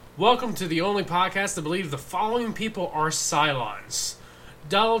Welcome to the only podcast to believe the following people are Cylons: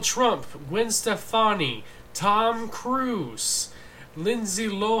 Donald Trump, Gwen Stefani, Tom Cruise, Lindsay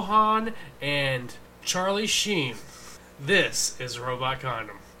Lohan, and Charlie Sheen. This is Robot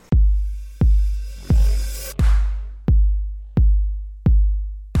Condom.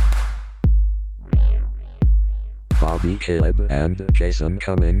 Bobby Caleb and Jason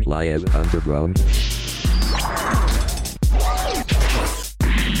coming live underground.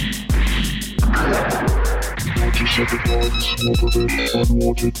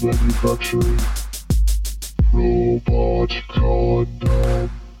 Unwanted manufacturing. Robot Condom.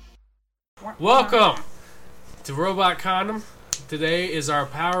 Welcome to Robot Condom. Today is our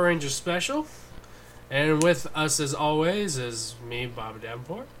Power Ranger special. And with us as always is me, Bob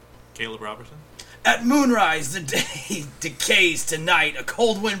Davenport. Caleb Robertson. At moonrise, the day decays tonight. A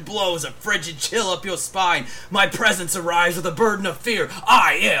cold wind blows, a frigid chill up your spine. My presence arrives with a burden of fear.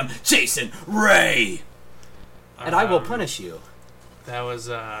 I am Jason Ray. And I will punish you. That was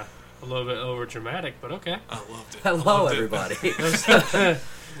a little bit over dramatic, but okay. I loved it. Hello, everybody.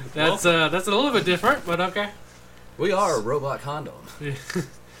 That's a little bit different, but okay. We are a Robot Condom.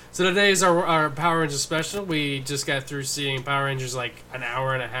 So today is our Power Rangers special. We just got through seeing Power Rangers like an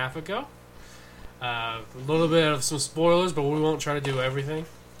hour and a half ago. A little bit of some spoilers, but we won't try to do everything.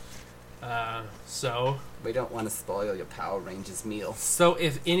 We don't want to spoil your Power Rangers meal. So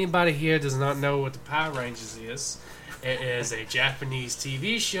if anybody here does not know what the Power Rangers is, it is a Japanese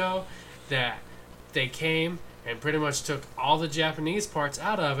TV show that they came and pretty much took all the Japanese parts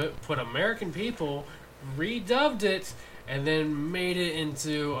out of it, put American people, redubbed it, and then made it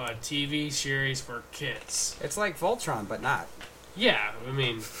into a TV series for kids. It's like Voltron, but not. Yeah, I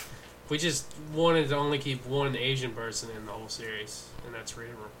mean, we just wanted to only keep one Asian person in the whole series, and that's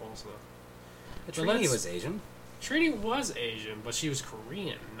Rita Repulsa. Trini was Asian. Trini was Asian, but she was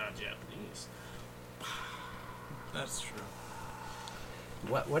Korean, not Japanese. That's true.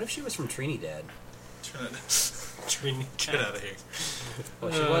 What if she was from Trinidad? Trini, Get out of here.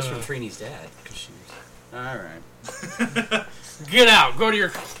 Well, she was from Trini's dad. Cause she was... Alright. Get out! Go to your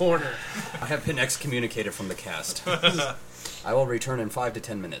corner. I have been excommunicated from the cast. I will return in 5 to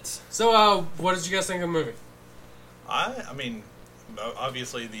 10 minutes. So, what did you guys think of the movie? I mean,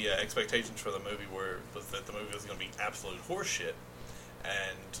 obviously the expectations for the movie was that the movie was going to be absolute horseshit,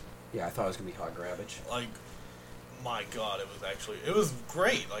 and Yeah, I thought it was going to be hot garbage. like, my God, it was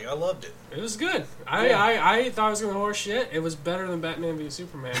great. Like, I loved it. It was good. I thought it was going to horse shit. It was better than Batman v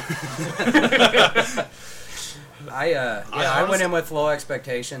Superman. I went in with low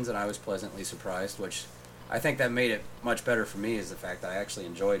expectations, and I was pleasantly surprised, which I think that made it much better for me is the fact that I actually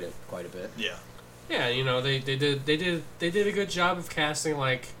enjoyed it quite a bit. Yeah. Yeah, you know, they did a good job of casting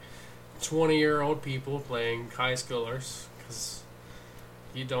like 20-year-old people playing high schoolers, because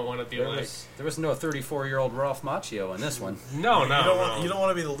you don't want to be there was no 34-year-old Ralph Macchio in this one. No. You don't want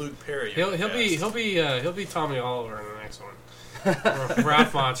to be the Luke Perry. He'll be Tommy Oliver in the next one.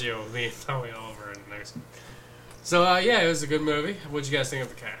 Ralph Macchio will be Tommy Oliver in the next one. So it was a good movie. What'd you guys think of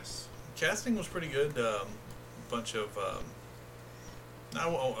the cast? Casting was pretty good. Bunch of I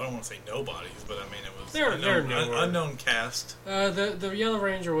don't want to say nobodies, but I mean it was they're unknown cast. The Yellow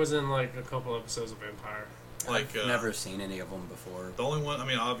Ranger was in like a couple episodes of Empire. Like I've never seen any of them before. The only one, I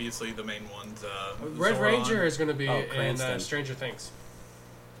mean, obviously the main ones. Red Zoran. Ranger is going to be in Cranston. Stranger Things.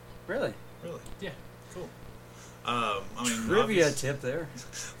 Really? Really? Yeah. Cool. I mean, Trivia tip there.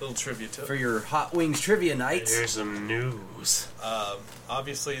 Little trivia tip for your Hot Wings trivia nights. Here's some news.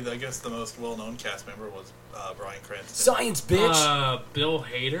 Obviously, I guess the most well-known cast member was Bryan Cranston. Science, bitch. Bill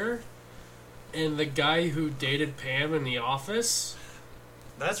Hader, and the guy who dated Pam in The Office.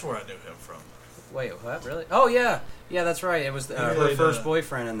 That's where I knew him from. Wait, what? Really? Oh yeah, that's right. It was her first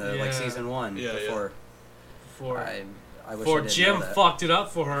boyfriend in the season 1. Yeah, before. I wish I Before didn't Jim know that. fucked it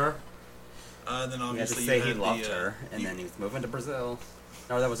up for her. Then He had to obviously say you he had loved her, and then he was moving to Brazil.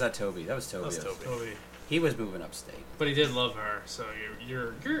 No, that was Toby. That was Toby. Totally. He was moving upstate. But he did love her, so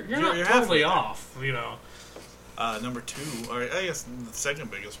you're not you're totally halfway off, you know. Number 2, or I guess the second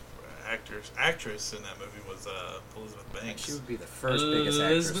biggest actress in that movie was Elizabeth Banks. She would be the first biggest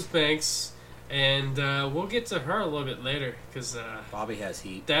actress. Elizabeth Banks, and we'll get to her a little bit later because Bobby has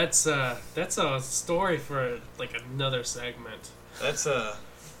heat. That's a story for like another segment.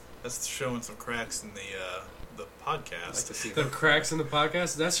 That's showing some cracks in the podcast. Like to see The cracks in the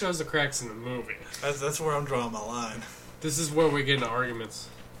podcast. That shows the cracks in the movie. That's where I'm drawing my line. This is where we get into arguments.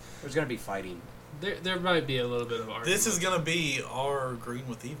 There's gonna be fighting. There might be a little bit of argument. This is gonna be our Green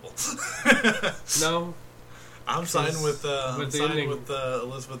with Evil. No, I'm siding with ending.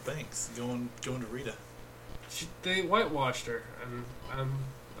 Elizabeth Banks going to Rita. they whitewashed her,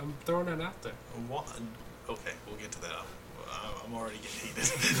 and I'm throwing that out there. Okay, we'll get to that. I'm already getting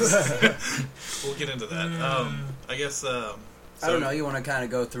heated. We'll get into that. I guess. I don't know. You want to kind of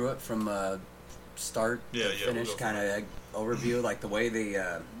go through it from start to finish, we'll kind of overview, like the way they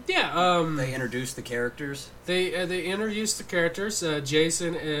they introduce the characters. They introduce the characters.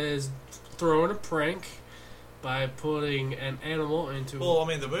 Jason is throwing a prank by putting an animal into. Well, I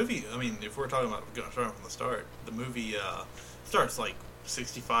mean, the movie. I mean, if we're talking about starting from the start, the movie starts like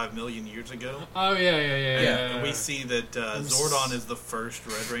 65 million years ago. Oh yeah. And we see that Zordon is the first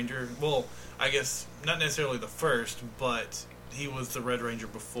Red Ranger. Well, I guess not necessarily the first, but he was the Red Ranger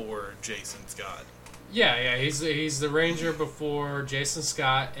before Jason Scott. Yeah. He's the Ranger before Jason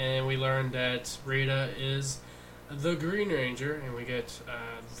Scott, and we learned that Rita is the Green Ranger, and we get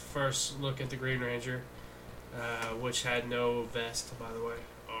the first look at the Green Ranger, which had no vest, by the way,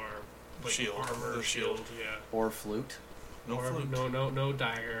 or like shield, armor, the shield, yeah, or flute. No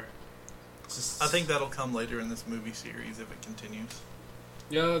dagger. Just, I think that'll come later in this movie series if it continues.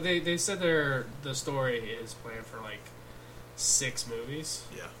 Yeah, they said the story is planned for like 6 movies.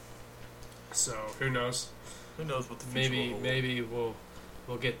 Yeah. So who knows? Who knows what the future will hold. Maybe we'll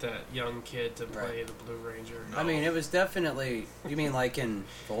get that young kid to play the Blue Ranger. No. I mean, it was definitely. You mean like in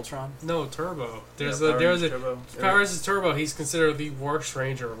Voltron? No, Turbo. There's Power a Rangers Turbo. He's considered the worst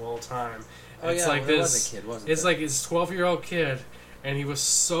Ranger of all time. Oh It's yeah, like there this. was a kid, wasn't It's there? like this 12-year-old kid, and he was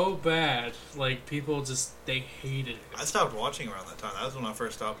so bad. Like people just they hated him. I stopped watching around that time. That was when I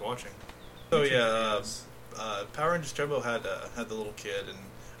first stopped watching. So yeah, Power Rangers Turbo had the little kid, and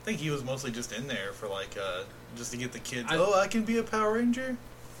I think he was mostly just in there for like just to get the kids. I can be a Power Ranger.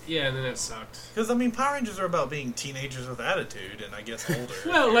 Yeah, and then it sucked. Because I mean, Power Rangers are about being teenagers with attitude, and I guess older.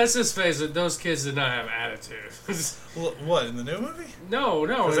 Well, let's just face it; those kids did not have attitude. Well, what in the new movie? No, in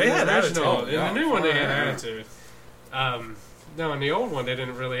they the had original, attitude. in the new one they had attitude. No, in the old one they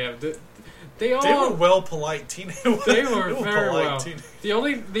didn't really have. They were well polite teenagers. They were very well. Teenagers.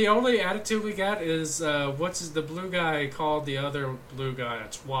 The only attitude we got is the blue guy called the other blue guy a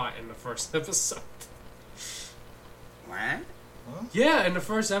twat in the first episode. What? Huh? Yeah, in the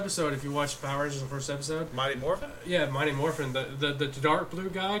first episode, if you watch Power Rangers, the first episode. Mighty Morphin. Yeah, Mighty Morphin. The dark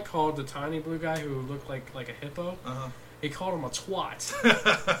blue guy called the tiny blue guy who looked like a hippo. He called him a twat.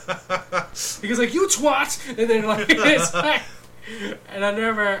 He goes like, "You twat!" And then like it's like. And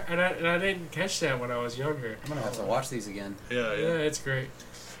I didn't catch that when I was younger. I'm gonna have to watch these again. Yeah, it's great.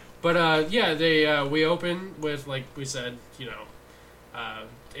 But we open with, like we said,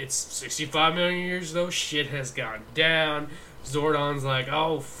 it's 65 million years though. Shit has gone down. Zordon's like,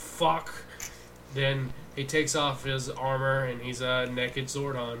 oh fuck. Then he takes off his armor and he's a naked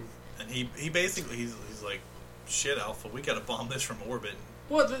Zordon. And he basically he's like, shit, Alpha, we gotta bomb this from orbit.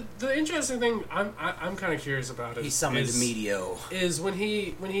 Well, the interesting thing I'm kind of curious about He summoned Medio. Is when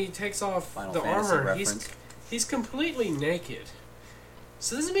he takes off Final the Fantasy armor, reference. he's completely naked.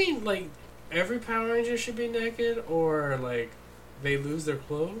 So does it mean like every Power Ranger should be naked, or like they lose their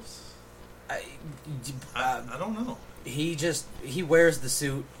clothes? I don't know. He wears the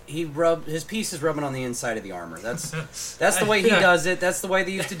suit. His piece is rubbing on the inside of the armor. That's the way he does it. That's the way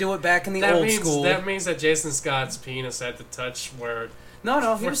they used to do it back in the old school. That means that Jason Scott's penis had to touch where.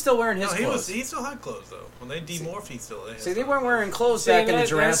 No, he was still wearing his clothes. He still had clothes though. When they demorphed, he still. See, they weren't wearing clothes back in the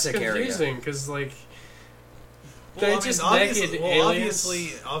Jurassic that's area. Confusing because like. Well, naked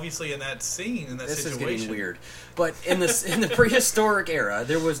aliens. Obviously, in that scene, in that this situation, is getting weird. But in the prehistoric era,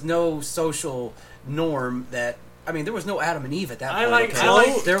 there was no social norm that. I mean, there was no Adam and Eve at that point.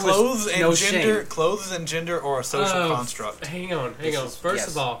 Clothes and gender, or a social construct. Hang on. First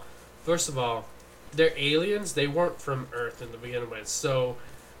of all, they're aliens. They weren't from Earth in the beginning with, so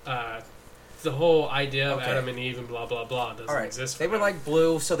the whole idea of Adam and Eve and blah blah blah doesn't exist. They were like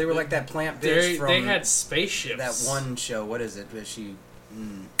blue, so they were like that plant bitch from. They had spaceships. That one show. What is it?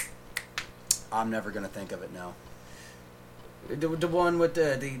 I'm never gonna think of it now. The one with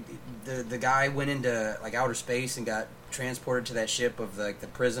the guy went into like outer space and got transported to that ship of like the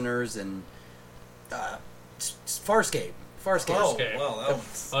prisoners and Farscape. Oh, well, that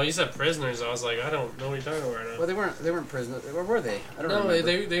one's... Oh, you said prisoners. I was like, I don't know what you're talking about right now. Well, they weren't prisoners. Where were they? I don't remember.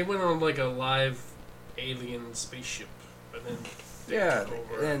 They went on like a live alien spaceship, and then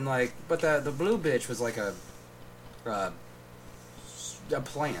and like, but the blue bitch was like a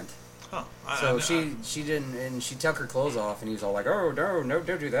plant. Huh. So she didn't, and she took her clothes off, and he's all like, "Oh no,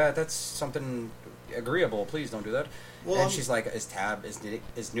 don't do that. That's something agreeable. Please don't do that." Well, and she's like,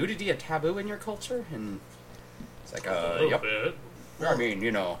 "Is nudity a taboo in your culture?" And it's like, "Yep." Bit. I mean,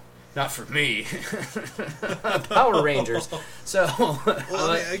 not for me. Power Rangers. So,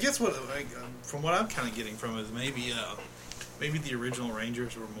 well, I guess from what I'm kind of getting from is maybe maybe the original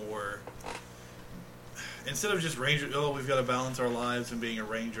Rangers were more. Instead of just Rangers, we've got to balance our lives and being a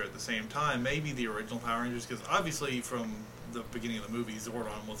Ranger at the same time. Maybe the original Power Rangers, because obviously from the beginning of the movie,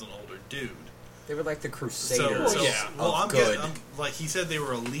 Zordon was an older dude. They were like the Crusaders. Like he said, they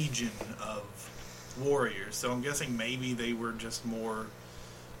were a legion of warriors. So I'm guessing maybe they were just more.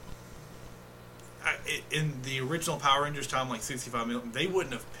 In the original Power Rangers time, like 65 million, they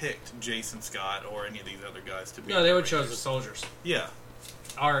wouldn't have picked Jason Scott or any of these other guys to be. No, they would choose the soldiers. Yeah,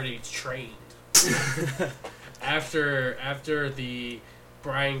 already trained. after the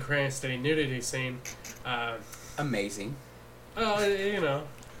Bryan Cranston nudity scene, amazing. I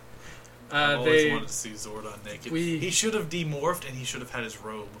always wanted to see Zordon naked. He should have demorphed, and he should have had his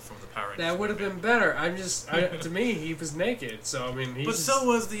robe from the Power Rangers. That would have been better. To me, he was naked. So I mean, but so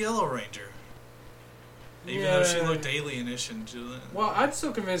was the Yellow Ranger. Even though she looked alienish and. Well, I'm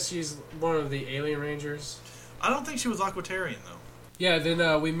still convinced she's one of the Alien Rangers. I don't think she was Aquatarian though. Yeah,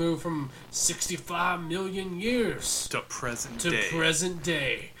 then we move from 65 million years to present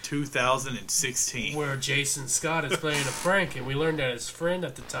day, 2016, where Jason Scott is playing a prank, and we learned that his friend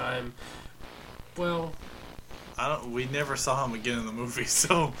at the time. Well, we never saw him again in the movie.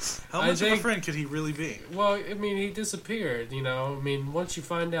 So, how much of a friend could he really be? Well, I mean, he disappeared. Once you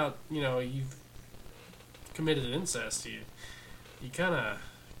find out, you've committed incest, you kind of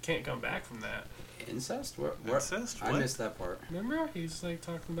can't come back from that. Incest? Incest? What? I missed that part. Remember? He's like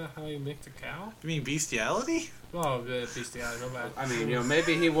talking about how he milked a cow? You mean bestiality? Oh, bestiality, no bad. I mean,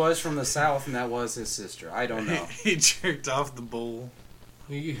 maybe he was from the South and that was his sister. I don't know. He jerked off the bull.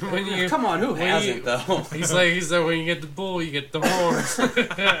 Come on, who hasn't, though? He's like, when you get the bull, you get the horns.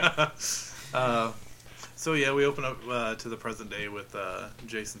 So, yeah, we open up to the present day with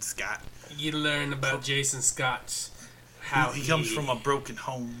Jason Scott. You learn about Jason Scott. How he comes from a broken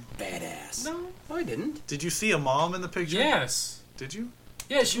home. Badass. No, I didn't. Did you see a mom in the picture? Yes. Did you?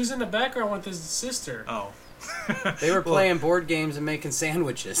 Yeah, she was in the background with his sister. Oh. They were playing board games and making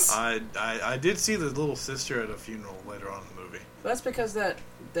sandwiches. I did see the little sister at a funeral later on in the movie. That's because that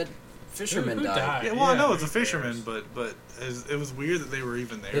fisherman died. Yeah, well, I know it's a fisherman, but it was weird that they were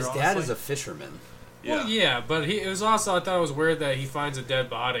even there. His dad is a fisherman. Yeah. Well, yeah, but it was also, I thought it was weird that he finds a dead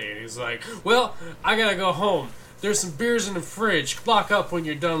body and he's like, well, I gotta go home. There's some beers in the fridge. Lock up when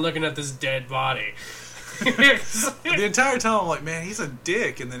you're done looking at this dead body. The entire time I'm like, man, he's a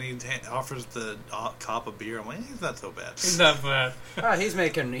dick. And then he offers the cop a beer. I'm like, he's not so bad. He's not bad. He's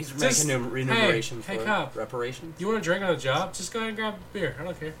making remuneration for cop, reparations. You want a drink on the job? Just go ahead and grab a beer. I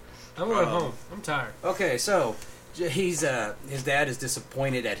don't care. I'm going home. I'm tired. Okay, so his dad is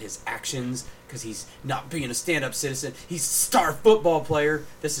disappointed at his actions because he's not being a stand-up citizen. He's a star football player.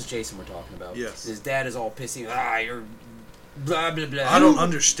 This is Jason we're talking about. Yes. His dad is all pissy. You're blah, blah, blah. I don't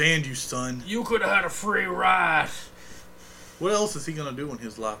understand you, son. You could have had a free ride. What else is he going to do in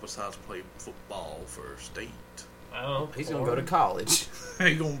his life besides play football for state? Oh, he's going to go to college.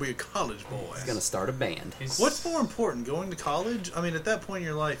 He's going to be a college boy. He's going to start a band. What's more important, going to college? I mean, at that point in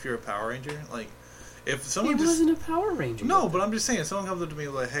your life, you're a Power Ranger. Like, if someone he wasn't a Power Ranger. No, but I'm just saying, if someone comes up to me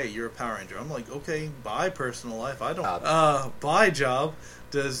like, hey, you're a Power Ranger. I'm like, okay, bye personal life. I don't. Bye job.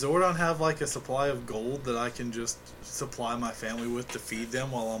 Does Zordon have like a supply of gold that I can just supply my family with to feed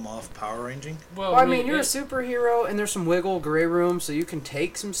them while I'm off Power Ranging? Well, I mean, you're a superhero, and there's some wiggle gray room, so you can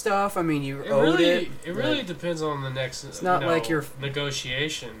take some stuff. I mean, you owed it. It really depends on the next. It's not like your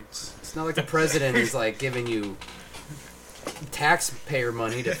negotiations. It's not like the president is like giving you taxpayer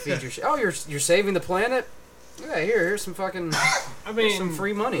money to feed your. You're saving the planet. Yeah, here's some fucking. I mean, some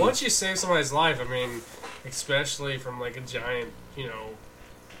free money. Once you save somebody's life, I mean, especially from like a giant,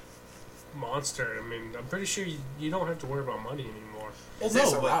 monster. I mean, I'm pretty sure you don't have to worry about money anymore. Is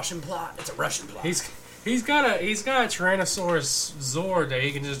this a Russian plot? It's a Russian plot. He's got a Tyrannosaurus Zord that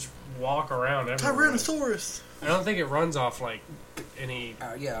he can just walk around everywhere. Tyrannosaurus. I don't think it runs off like any.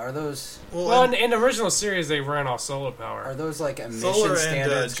 Are those? Well, in the original series, they ran off solar power. Are those like emission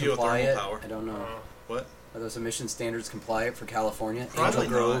standards compliant? Power. I don't know. What? Are those emission standards compliant for California? Probably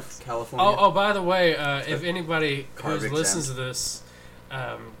Angel Grove, not. California. Oh, by the way, if anybody who listens to this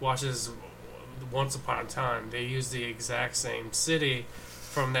watches Once Upon a Time, they use the exact same city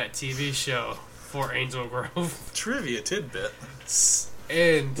from that TV show for Angel Grove. Trivia tidbit.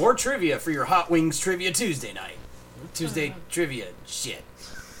 And more trivia for your Hot Wings Trivia Tuesday night. Tuesday trivia shit.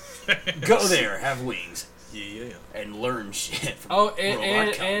 Go there, have wings. Yeah. And learn shit. From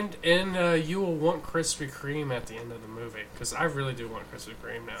and you will want Krispy Kreme at the end of the movie, because I really do want Krispy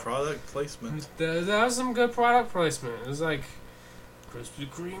Kreme now. Product placement. That was some good product placement. It was like Krispy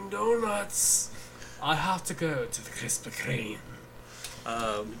Kreme donuts. I have to go to the Krispy Kreme.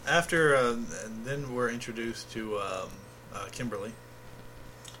 Then we're introduced to Kimberly.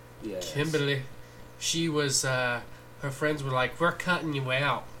 Yes. Kimberly, she was, her friends were like, we're cutting you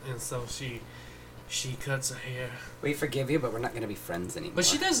out. And so she cuts her hair. We forgive you, but we're not going to be friends anymore. But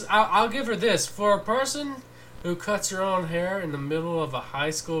she does, I'll give her this. For a person who cuts her own hair in the middle of a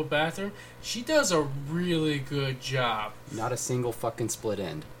high school bathroom, she does a really good job. Not a single fucking split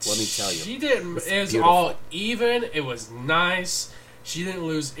end, let me tell you. She didn't, it was beautiful. all even, it was nice. She didn't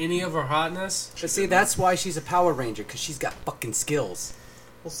lose any of her hotness. But see, that's why she's a Power Ranger, because she's got fucking skills.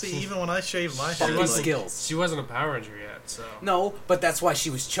 Well, see, even when I shaved my hair, Fucking like, skills. She wasn't a Power Ranger yet, so. No, but that's why she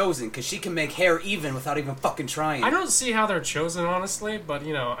was chosen, because she can make hair even without even fucking trying. I don't see how they're chosen, honestly, but,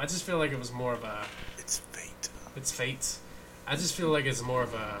 you know, I just feel like it was more of a... it's fate. It's fate. I just feel like it's more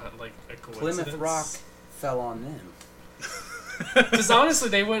of a, like, a coincidence. Plymouth Rock fell on them. Because, honestly,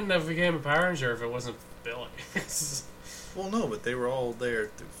 they wouldn't have become a Power Ranger if it wasn't Billy. Well, no, but they were all there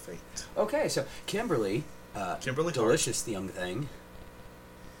through fate. Okay, so Kimberly, Kimberly Hart. delicious young thing.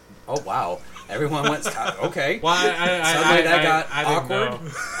 Oh wow! Everyone went. Okay. Well, Suddenly that got I didn't awkward.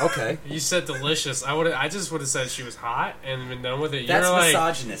 know. Okay. You said delicious. I just would have said she was hot and been done with it. That's you're like,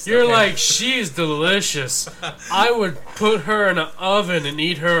 misogynist. You're okay? like, she's delicious. I would put her in an oven and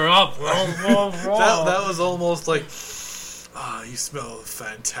eat her up. That was almost like, you smell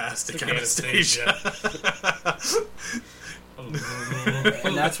fantastic, Anastasia.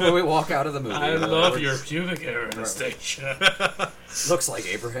 And that's where we walk out of the movie. I love your pubic hair, Anastasia. Looks like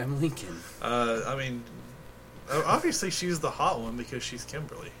Abraham Lincoln. I mean, obviously she's the hot one because she's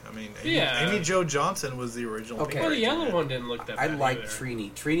Kimberly. I mean, Amy Jo Johnson was the original. Okay. Well, the yellow one didn't look that I bad like either.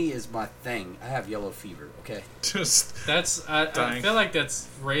 Trini. Trini is my thing. I have yellow fever. Okay. Just That's I feel like that's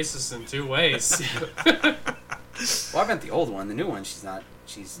racist in two ways. Well, I meant the old one. The new one, she's not.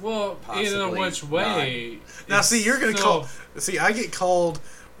 She's Well, either possibly which way. now, it's see, you're gonna still- call. See, I get called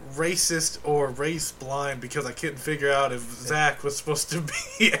racist or race blind because I couldn't figure out if Zach was supposed to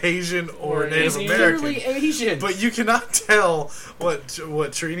be Asian or Or Native Asian. American. clearly Asian. But you cannot tell what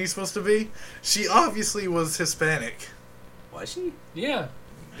Trini's supposed to be. She obviously was Hispanic. Was she? Yeah.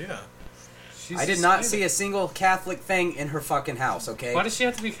 Yeah. She's I did not Hispanic. see a single Catholic thing in her fucking house. Okay. Why does she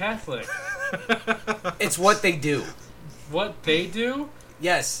have to be Catholic? It's what they do. What they do?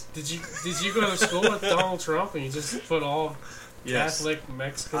 Yes. Did you go to school with Donald Trump and you just put all Yes. Catholic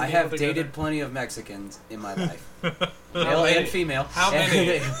Mexican? I people have together? dated plenty of Mexicans in my life, How male many? and female. How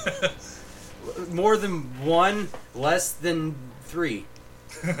many? More than one, less than three.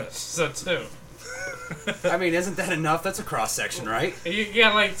 So two. I mean, isn't that enough? That's a cross section, right? You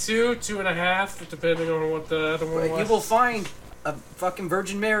got like 2.5, depending on what the other one You was. will find a fucking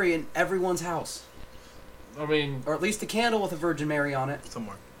Virgin Mary in everyone's house, I mean, or at least a candle with a Virgin Mary on it.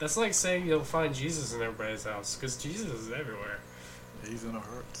 Somewhere. that's like saying you'll find Jesus in everybody's house, because Jesus is everywhere. He's in our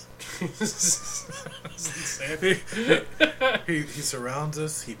hearts. He He surrounds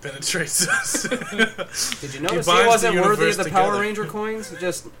us. He penetrates us. Did you notice binds he the wasn't worthy universe of the Power together. Ranger coins?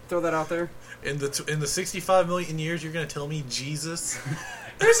 Just throw that out there. in the 65 million years, you're gonna tell me Jesus?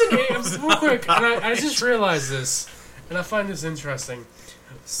 There's real quick, and I just realized this, and I find this interesting.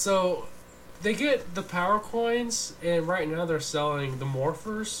 So, they get the power coins, and right now they're selling the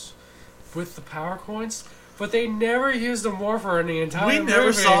morphers with the power coins, but they never used a morpher in the entire We movie.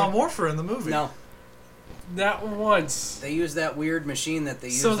 never saw a morpher in the movie. No, Not once. they used that weird machine that they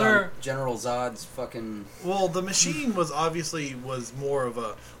used So on they're- General Zod's fucking. Well, the machine was more of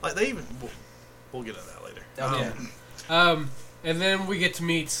a like they even. We'll get into that later. Okay. And then we get to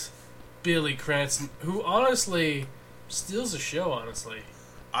meet Billy Cranston, who honestly steals the show, honestly.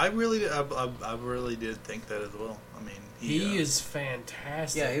 I really did think that as well. I mean, He is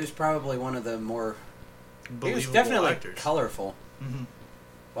fantastic. Yeah, he was probably one of the more. He was believable definitely actors. colorful. Mhm.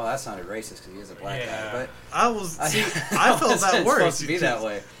 Well, that sounded racist because he is a black Yeah. guy, but I felt that it's worse. supposed to be that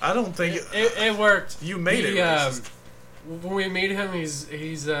way. I don't think It worked. you made it. He, racist. when we meet him, he's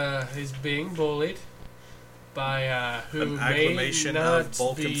being bullied by who An may acclamation not of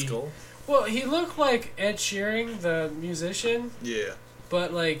Bulk and be. Skull. Well, he looked like Ed Sheeran, the musician, Yeah.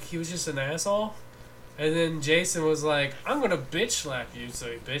 but like he was just an asshole. And then Jason was like, "I'm gonna bitch slap you," so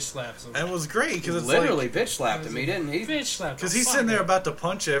he bitch slaps him. And it was great because it's Literally like bitch slapped him. He didn't. He Bitch slapped. because the he's fuck sitting there out. about to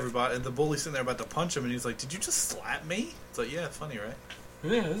punch everybody, and the bully's sitting there about to punch him, and he's like, "Did you just slap me?" It's like, yeah, funny, right?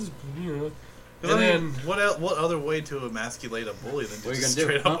 Yeah, this is, you know. 'Cause And I mean, then what other way to emasculate a bully than What to are you just gonna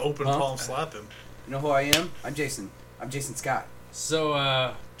do? straight up Huh? open Huh? palm slap him? You know who I am? I'm Jason. I'm Jason Scott.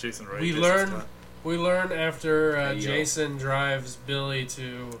 so Jason Ray. we Jason learn Scott. we learn after Hey, yo. Jason drives Billy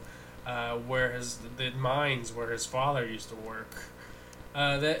to where the mines where his father used to work,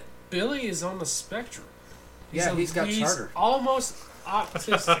 that Billy is on the spectrum. Yeah, he's got charter. almost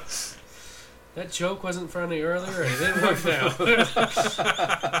autistic. That joke wasn't funny earlier, and it didn't work now.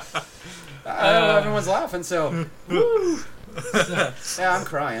 Everyone's laughing, so. Woo! Yeah, I'm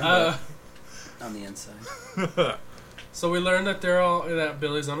crying on the inside. So we learned that that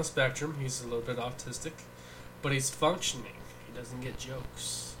Billy's on a spectrum. He's a little bit autistic, but he's functioning. He doesn't get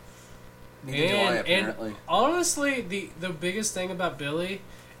jokes. Neither do I, apparently. And honestly, the biggest thing about Billy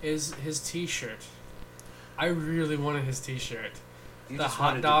is his T-shirt. I really wanted his T-shirt. The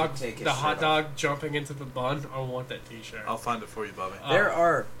hot dog jumping into the bun. I want that T-shirt. I'll find it for you, Bobby.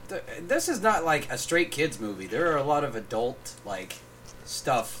 This is not like a straight kids movie. There are a lot of adult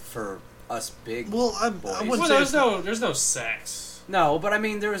stuff for us big boys. I wouldn't say there's no sex. No, but I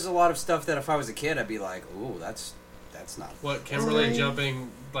mean, there was a lot of stuff that if I was a kid, I'd be like, "Ooh, that's not." What, Kimberly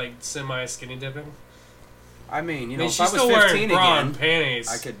jumping semi skinny dipping? I mean, if if she's I was still 15 wearing bra again, and panties,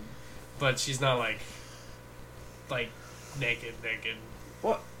 I could. But she's not naked.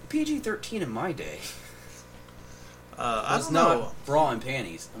 Well, PG-13 in my day I was don't not know. bra and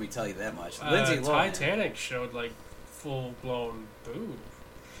panties. Let me tell you that much. Lindsay Lohan. Titanic showed full blown boob.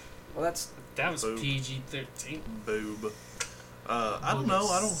 Well, that was boob. PG-13. Boob. I don't know.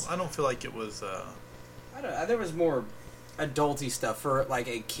 I don't feel like it was. There was more adulty stuff for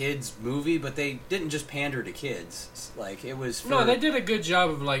a kids movie, but they didn't just pander to kids. It was. No, they did a good job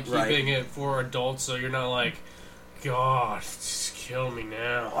of keeping it for adults, so you're not God, just kill me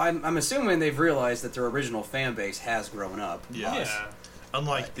now. I'm assuming they've realized that their original fan base has grown up. Yeah.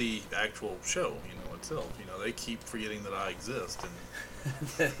 Unlike the actual show, itself. They keep forgetting that I exist,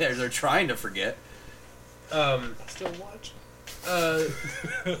 and they're trying to forget. Still watch.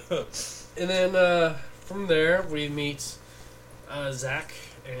 And then from there we meet Zach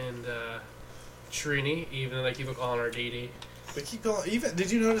and Trini, even though they keep calling her Dee Dee. They keep calling. Did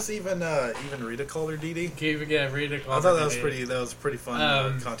you notice even Rita called her Dee Dee? Rita called her. I thought that was pretty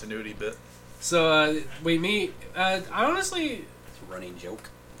fun continuity bit. So we meet. Honestly, it's a running joke.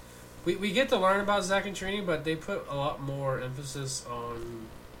 We get to learn about Zach and Trini, but they put a lot more emphasis on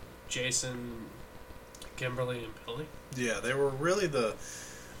Jason, Kimberly, and Billy. Yeah, they were really the.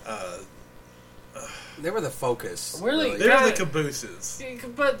 They were the focus. Really, they were the cabooses.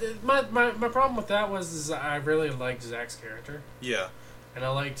 But my problem with that was I really liked Zach's character. Yeah, and I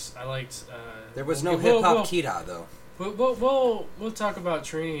liked. There was no hip hop Kida though. We'll talk about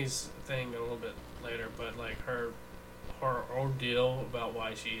Trini's thing a little bit later, but her ordeal about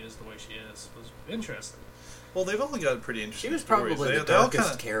why she is the way she is was interesting. Well, they've only got pretty interesting. She was probably the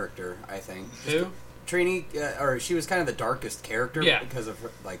darkest character, I think. Who? Trini, or she was kind of the darkest character because of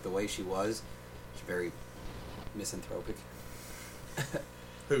her, the way she was. She's very misanthropic.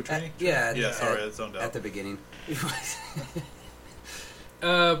 Who, Trini? Yeah, sorry, that's zoned out. At the beginning.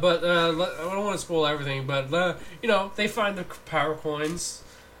 But I don't want to spoil everything, but they find the power coins.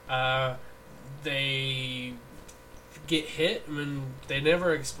 They get hit, and they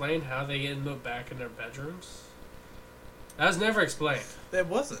never explain how they end up back in their bedrooms. That was never explained. That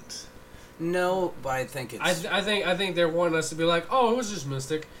wasn't. No, but I think it's. I think they're wanting us to be like, oh, it was just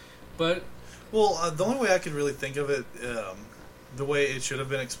Mystic, but. Well, the only way I could really think of it, the way it should have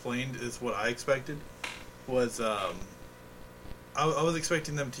been explained, is what I expected. Was I was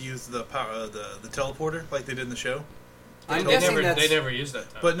expecting them to use the power, the teleporter like they did in the show. I'm guessing they never used that.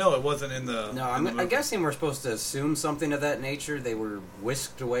 But no, it wasn't in the. No, I'm guessing we're supposed to assume something of that nature. They were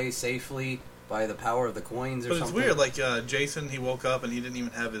whisked away safely by the power of the coins, or something. But it's weird. Jason, he woke up and he didn't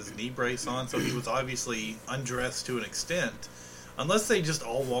even have his knee brace on, so he was obviously undressed to an extent. Unless they just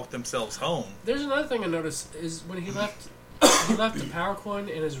all walked themselves home. There's another thing I noticed is when he left the power coin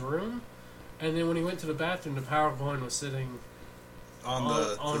in his room, and then when he went to the bathroom, the power coin was sitting on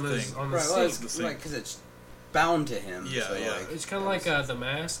the sink. Right, because it's bound to him. Yeah, so yeah. It's kind of like the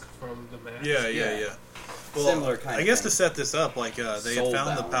mask from the Mask. Yeah. Well, similar kind. I guess to set this up, they had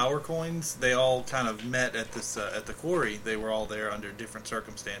found the Soulbound. power coins. They all kind of met at this at the quarry. They were all there under different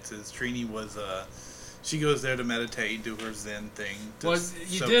circumstances. Trini was. She goes there to meditate, do her Zen thing. Well,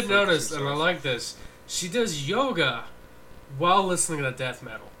 you did notice, and I like this, she does yoga while listening to death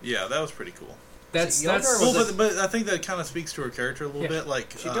metal. Yeah, that was pretty cool. But I think that kind of speaks to her character a little bit.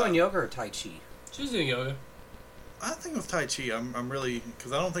 She doing yoga or Tai Chi? She's doing yoga. I think it was Tai Chi. I'm really,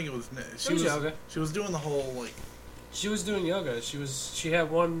 because I don't think it was. She was yoga. She was doing the whole She was doing yoga. She had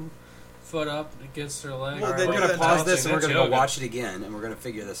one foot up against her leg. Well, Right, we're going to pause this and we're going to go watch it again and we're going to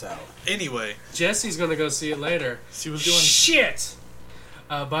figure this out. Anyway, Jesse's going to go see it later. She was doing shit.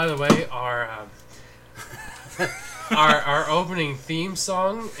 By the way, our opening theme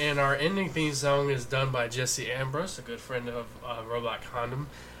song and our ending theme song is done by Jesse Ambrose, a good friend of Robot Condom.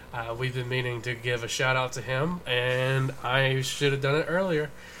 We've been meaning to give a shout out to him, and I should have done it earlier.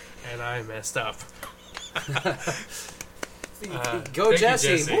 and I messed up. Go thank you, Jesse!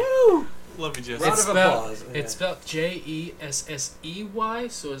 Jesse. Woo! Love you, Jesse. Round of applause. It's spelled Jessey,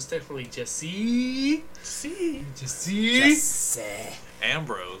 so it's definitely Jesse. Jesse.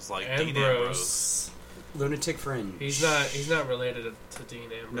 Ambrose, like Dean Ambrose. Ambrose. Lunatic Fringe. He's not related to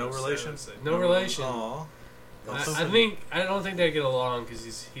Dean Ambrose. No relation? No relation. Aw. I don't think they get along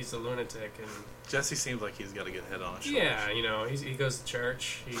because he's a lunatic and Jesse seems like he's got a good head on his shoulders. yeah, he goes to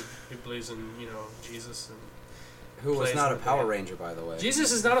church. He believes in Jesus and Who was plays not a in the Power band. Ranger, by the way.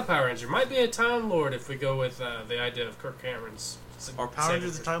 Jesus is not a Power Ranger. Might be a Time Lord if we go with the idea of Kirk Cameron's. Are Power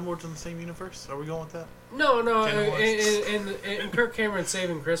Rangers and Time Lords in the same universe? Are we going with that? No. Canon-wise? In Kirk Cameron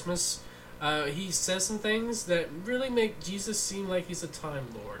Saving Christmas, he says some things that really make Jesus seem like he's a Time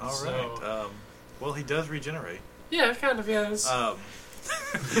Lord. All so, right. Well, he does regenerate. yeah, kind of. Yeah.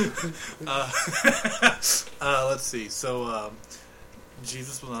 Let's see. So,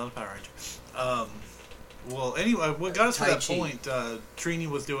 Jesus was not a Power Ranger. Well, anyway, what got us to that point, Trini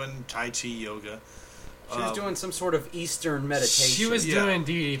was doing Tai Chi yoga. She was doing some sort of Eastern meditation. She was doing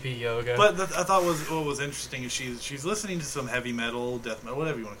DDP yoga. But I thought what was interesting is she's listening to some heavy metal, death metal,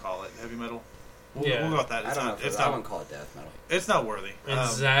 whatever you want to call it, heavy metal. We'll go with that. I don't know if I wouldn't call it death metal. It's not worthy. And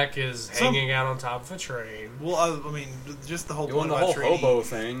Zach is hanging out on top of a train. Well, I mean, just the whole Doing point the about whole Trini. hobo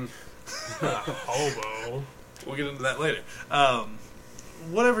thing. Hobo. We'll get into that later.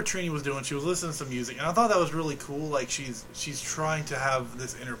 Whatever Trini was doing, she was listening to some music, and I thought that was really cool. Like she's trying to have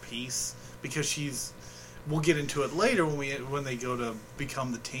this inner peace because we'll get into it later when they go to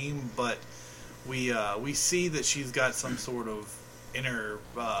become the team, but we see that she's got some sort of inner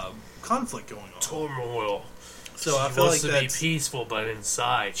conflict going on. Turmoil. So I She feel wants like to be that's peaceful, but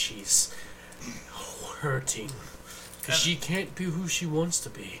inside she's hurting because she can't be who she wants to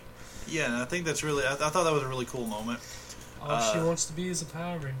be. yeah, and I think that's really. I thought that was a really cool moment. All she wants to be is a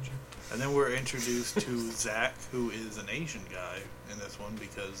Power Ranger. And then we're introduced to Zach, who is an Asian guy in this one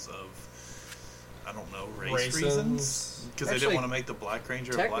because of, I don't know, race reasons? Because they didn't Actually, want to make the Black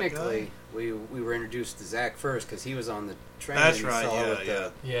Ranger a black guy? Technically, we were introduced to Zach first because he was on the train. That's and right, saw her yeah, with yeah.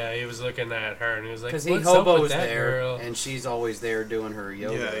 Yeah, he was looking at her and he was like, Because he "What's up with hobos that there, girl?" and she's always there doing her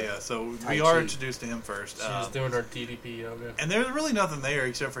yoga. Yeah. So Tai we are Chi. introduced to him first. She was doing her DDP yoga. And there's really nothing there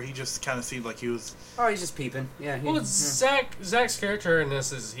except for he just kind of seemed like he was... Oh, he's just peeping. Yeah. Well, it's Zach's character in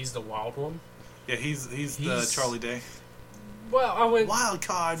this he's the wild one. Yeah, he's the Charlie Day. Well, I went. Wild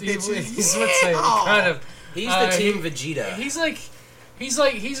card, He's bitches. what's saying, kind of. He's the Team Vegeta. He's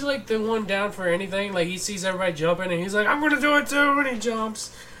like the one down for anything. Like he sees everybody jumping, and he's like, "I'm gonna do it too," and he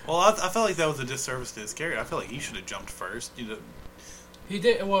jumps. Well, I felt like that was a disservice to his character. I feel like he should have jumped first. He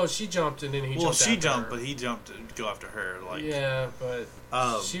did. Well, she jumped, and then he. Well, jumped she after jumped, her. but he jumped to go after her. Like, yeah, but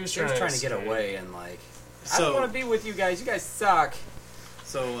she was She was trying to get escape. away and I So- don't want to be with you guys. You guys suck.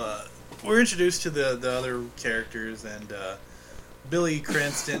 So we're introduced to the other characters and Billy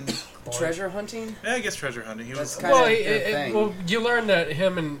Cranston. Treasure hunting? Yeah, I guess treasure hunting. He That's was kind of Well, their thing. well, you learn that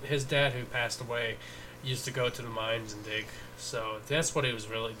him and his dad, who passed away, used to go to the mines and dig. So that's what he was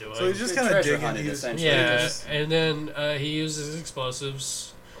really doing. so he's just Good kind of treasure digging. hunting, He was- essentially. yeah, just- and then he uses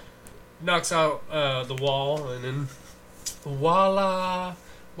explosives, knocks out the wall, and then voila.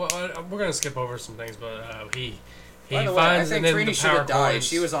 Well, we're gonna skip over some things, but he By the way, I finds think and then Trini the should power have died. coins.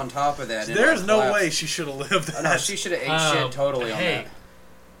 She was on top of that. and There's it no collapsed. way she should have lived that. Oh, no, she should have ate shit totally on hey,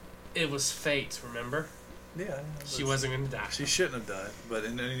 that. It was fate, remember? Yeah, She wasn't gonna die. She shouldn't have died, but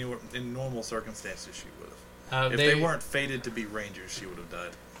in normal circumstances, she would have. If they they weren't fated to be Rangers, she would have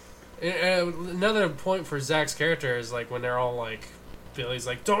died. Another point for Zach's character is like when they're all like, Billy's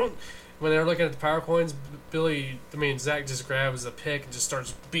like, don't. When they're looking at the power coins, Zach just grabs a pick and just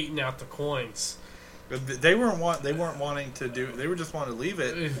starts beating out the coins. They weren't wanting to do. They were just wanting to leave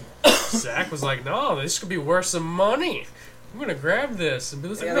it. Zach was like, no, this could be worth some money. I'm gonna grab this, and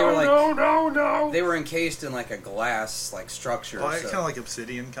Billy's like, Yeah, they were like- no. They were encased in like a glass structure. Kind so- of like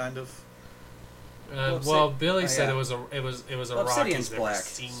obsidian, kind of. Billy said yeah. it was a rock Obsidian's he's never black,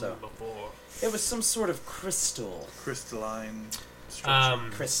 seen so- before. It was some sort of crystal. Crystalline structure.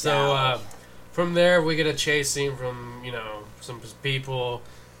 Crystal. So from there we get a chase scene from some people,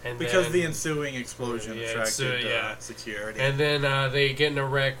 and because then, the ensuing explosion Yeah, attracted security. and then they get in a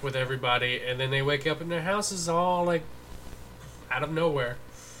wreck with everybody, and then they wake up in their houses all like out of nowhere.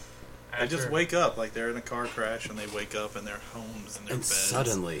 They just wake up like they're in a car crash, and they wake up in their homes and their And beds.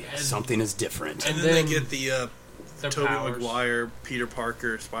 suddenly, something is different. and and then then they get the their Tobey powers. Maguire, Peter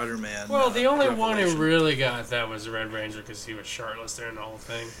Parker, Spider-Man. Well, the only one who revelation. really got that was the Red Ranger because he was shirtless during the whole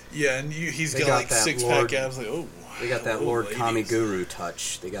thing. Yeah, and he's They got got like that 6-pack Lord- abs. Like, oh, They got that oh, Lord ladies. Kami Guru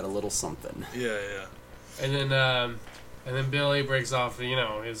touch. They got a little something. Yeah. And then And then Billy breaks off,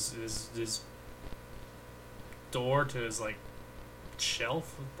 his door to his, like,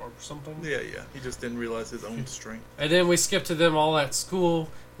 shelf or something. Yeah. He just didn't realize his own strength. And then we skip to them all at school.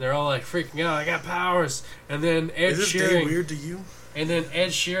 They're all, like, freaking out. I got powers. And then Ed Is this day Sheeran... weird to you? And then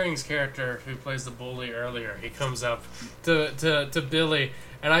Ed Sheeran's character, who plays the bully earlier, he comes up to Billy,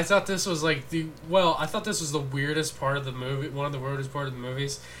 and I thought this was like I thought this was the weirdest part of the movie. One of the weirdest part of the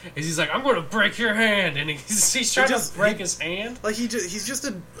movies is he's like, "I'm going to break your hand," and he's trying to break his hand. Like he's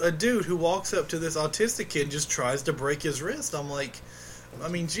just a dude who walks up to this autistic kid and just tries to break his wrist. I'm like, I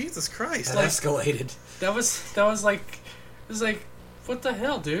mean, Jesus Christ! That escalated. That was like, it was like. What the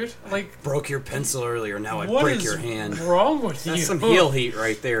hell, dude? Like, broke your pencil earlier. Now I what break is your hand. Wrong with you? That's some heel heat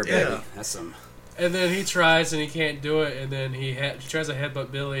right there, baby. Yeah. That's some. And then he tries and he can't do it, and then he tries to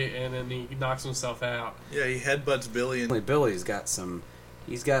headbutt Billy, and then he knocks himself out. Yeah, he headbutts Billy, and Billy's got some.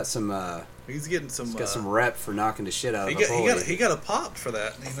 He's getting some. He's got some rep for knocking the shit out of the bully. He got a pop for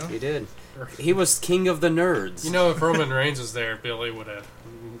that, you know. He did. He was king of the nerds. You know, if Roman Reigns was there, Billy would have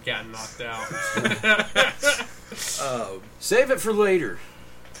gotten knocked out. Save it for later.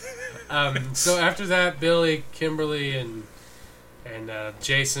 So after that, Billy, Kimberly, and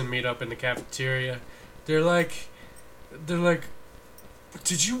Jason meet up in the cafeteria. They're like,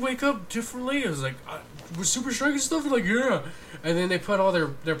 did you wake up differently? I was like, with super strength and stuff. They're like, yeah. And then they put all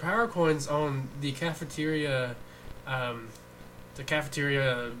their power coins on the cafeteria,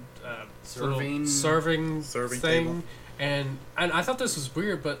 Serving serving thing. table. And I thought this was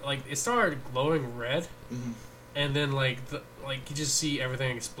weird, but like it started glowing red. Mm-hmm. And then, like you just see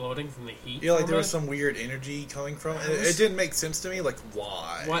everything exploding from the heat. Yeah, like from there it. was some weird energy coming from it. It didn't make sense to me. Like,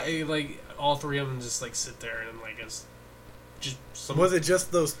 why? Why? Like all three of them just like sit there and like it's just. Was it just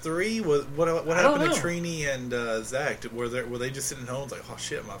those three? What I happened don't to know. Trini and Zach? Were they just sitting home like, oh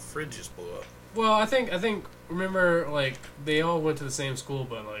shit, my fridge just blew up? Well, I think remember like they all went to the same school,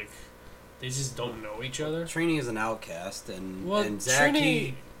 but like they just don't know each other. Trini is an outcast, and Trini, Zach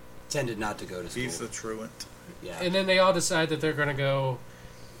he tended not to go to school. He's the truant. Yeah. And then they all decide that they're gonna go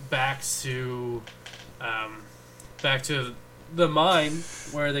back to the mine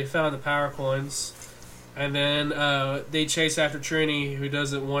where they found the power coins, and then they chase after Trini, who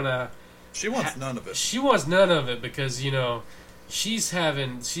doesn't want to. She wants none of it. She wants none of it because she's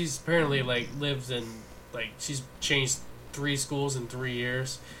apparently like lived in like she's changed 3 schools in 3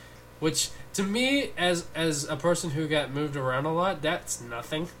 years, which to me as a person who got moved around a lot, that's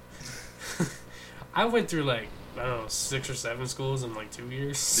nothing. I went through like, I don't know, 6 or 7 schools in like 2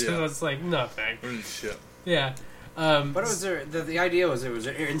 years. So Yeah. it's like nothing. Holy shit. Yeah. But it was the idea was it was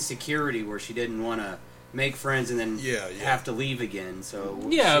an insecurity where she didn't want to make friends and then have to leave again. So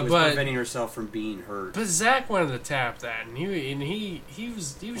Yeah, she was but- preventing herself from being hurt. But Zach wanted to tap that, and he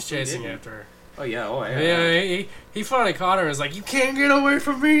was chasing didn't? after her. Oh yeah, Yeah, he finally caught her and was like, "You can't get away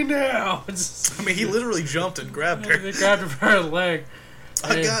from me now!" I mean, he literally jumped and grabbed her. They grabbed her by her leg.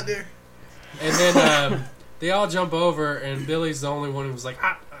 I got there. And then they all jump over, and Billy's the only one who was like,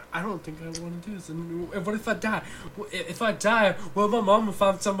 I don't think I want to do this. And what if I die? If I die, well, my mom will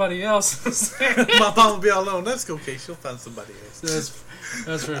find somebody else. My mom will be all alone. That's okay. She'll find somebody else.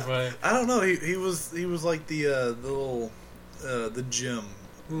 That's pretty funny. I don't know. He was like the little the gym.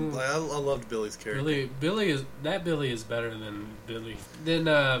 Like, I loved Billy's character. Billy is better than Billy. Then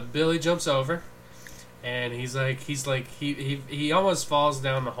Billy jumps over, and he's like he almost falls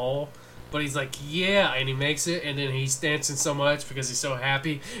down the hole. But he's like, yeah, and he makes it, and then he's dancing so much because he's so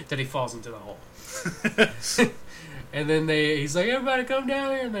happy that he falls into the hole. And then he's like, everybody come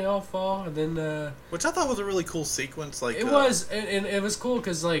down here, and they all fall, and then... Which I thought was a really cool sequence. Like it was, and it was cool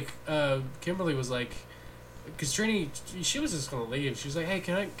because, like, Kimberly was like... Because Trini, she was just going to leave. She was like, hey,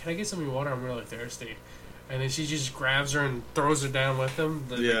 can I get some of your water? I'm really thirsty. And then she just grabs her and throws her down with them.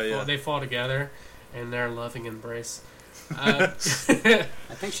 They fall together, and they're in loving embrace. I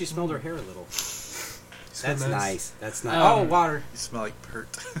think she smelled her hair a little. That's nice. That's nice. Oh, water. You smell like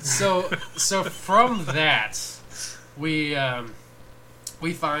pert. So from that, we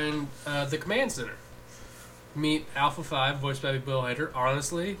find the command center. Meet Alpha 5, voiced by Bill Hader.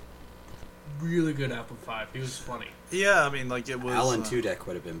 Honestly, really good Alpha 5. He was funny. Yeah, I mean, like it was. Alan Tudyk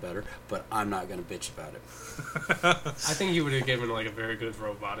would have been better, but I'm not going to bitch about it. I think he would have given like a very good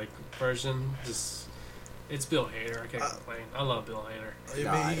robotic version. It's Bill Hader. I can't complain. I love Bill Hader.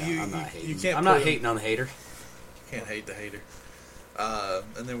 I'm not hating. You can't. I'm not hating on the hater. You can't hate the hater.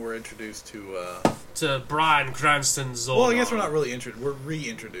 And then we're introduced to Bryan Cranston Zoltan. Well, I guess we're not really introduced. We're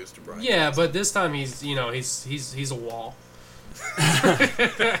reintroduced to Bryan. Yeah, but this time he's a wall.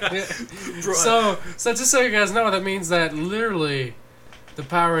 So just so you guys know, that means that literally the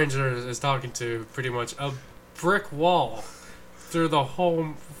Power Ranger is talking to pretty much a brick wall through the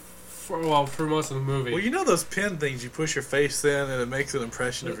whole, for most of the movie. Well, you know those pin things you push your face in and it makes an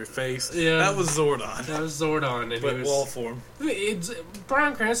impression of your face? Yeah. That was Zordon. That was Zordon. And But he was, wall form.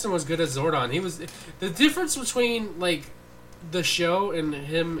 Bryan Cranston was good at Zordon. He was the difference between like the show and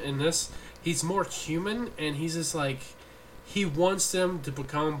him in this. He's more human, and he's just like he wants them to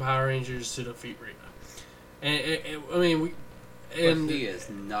become Power Rangers to defeat Rita. And I mean, but he is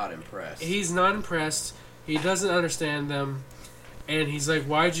not impressed. He's not impressed. He doesn't understand them, and he's like,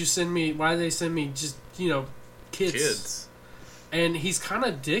 "Why'd you send me? Why did they send me just kids?" And he's kind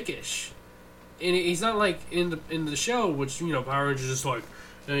of dickish, and he's not like in the show, which Power Rangers is like,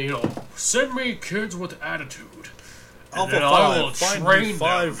 send me kids with attitude. Alpha and I will 5, find train me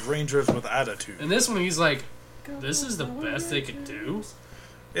 5 Rangers with attitude. And this one, he's like, this is the best they could do.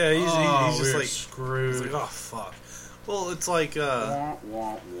 Yeah, he's just we're like screwed. He's like, oh fuck. Well, it's like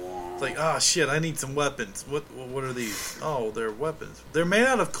it's like, oh shit, I need some weapons. What are these? Oh, they're weapons. They're made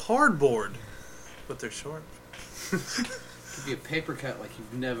out of cardboard, but they're sharp. Could be a paper cut like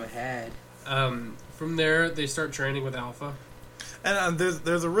you've never had. From there, they start training with Alpha. And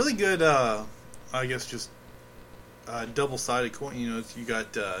there's a really good, I guess, just double-sided coin. You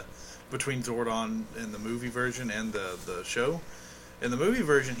got between Zordon in the movie version and the show. In the movie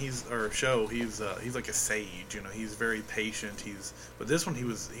version, he's like a sage. He's very patient. But this one he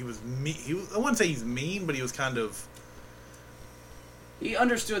was mean. I wouldn't say he's mean, but he was kind of. He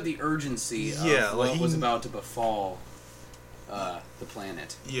understood the urgency of what was about to befall the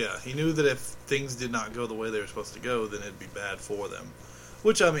planet. Yeah, he knew that if things did not go the way they were supposed to go, then it'd be bad for them.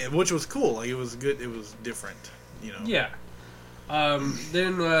 Which was cool. Like, it was good. It was different. Yeah.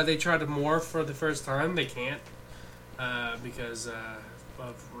 Then they try to morph for the first time. They can't because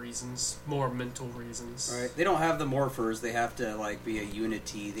of reasons, more mental reasons. Right. They don't have the morphers. They have to be a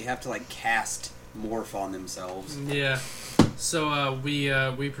unity. They have to cast morph on themselves. Yeah. So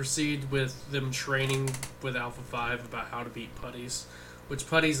we proceed with them training with Alpha 5 about how to beat putties, which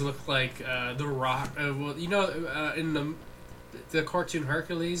putties look like the Rock. In the cartoon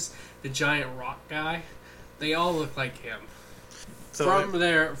Hercules, the giant rock guy, they all look like him. So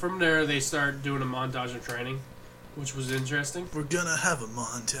from there, they start doing a montage of training, which was interesting. We're gonna have a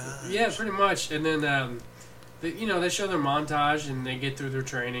montage. Yeah, pretty much. And then they show their montage and they get through their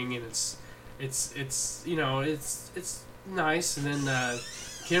training, and it's nice. And then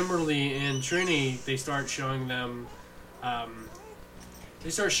Kimberly and Trini, they start showing them at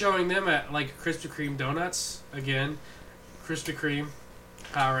Krispy Kreme donuts again. Krispy Kreme,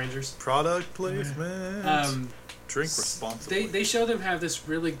 Power Rangers. Product placement. Drink responsibly. They show them have this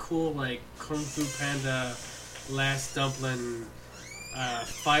really cool Kung Fu Panda last dumpling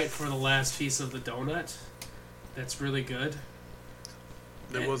fight for the last piece of the donut. That's really good.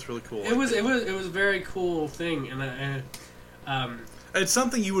 It was really cool. It was a very cool thing, and it's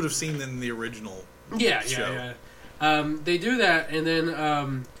something you would have seen in the original. show. They do that, and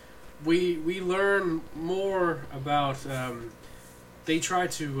then we learn more about. They try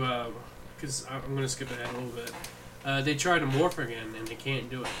to because I'm going to skip ahead a little bit. They try to morph again, and they can't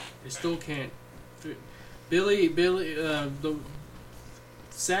do it. They still can't.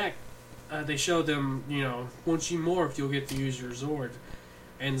 Zach. They showed them, once you morph, you'll get to use your Zord.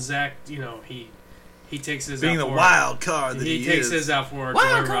 And Zach, he takes his being out the for wild card that he takes his out for a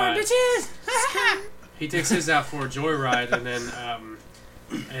wild joyride. Card, bitches! He takes his out for a joyride, and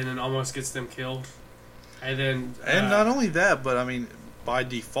then almost gets them killed. And then not only that, but by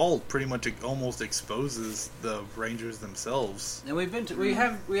default, pretty much it almost exposes the Rangers themselves. And we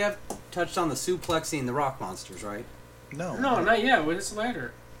have touched on the suplexing the rock monsters, right? No, not yet. It's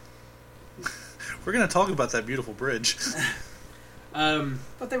later. We're gonna talk about that beautiful bridge.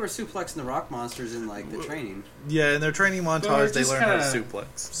 But they were suplexing the rock monsters in the training. Yeah, in their training montage, they learned how to suplex.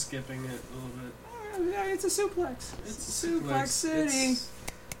 Skipping it a little bit. Yeah, it's a suplex. It's a suplex city.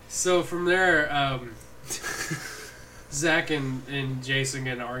 So from there, Zach and Jason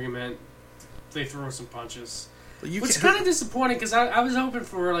get an argument. They throw some punches. Which is kind of disappointing because I was hoping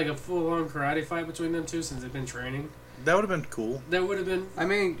for a full-on karate fight between them two since they've been training. That would have been cool. That would have been.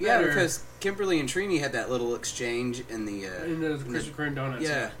 Yeah, because Kimberly and Trini had that little exchange in the Krispy Kreme donuts.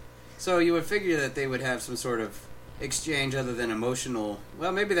 Yeah, so you would figure that they would have some sort of exchange other than emotional.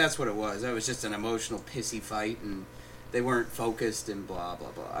 Well, maybe that's what it was. That was just an emotional pissy fight, and they weren't focused and blah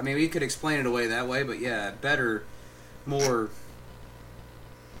blah blah. We could explain it away that way, but yeah, better, more.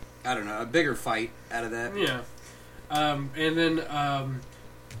 I don't know, a bigger fight out of that. Yeah, and then.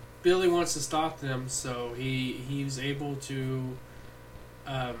 Billy wants to stop them, so he's able to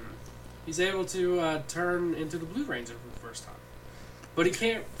turn into the Blue Ranger for the first time, but he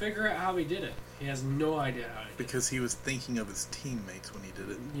can't figure out how he did it. He has no idea how he did it. Because he was thinking of his teammates when he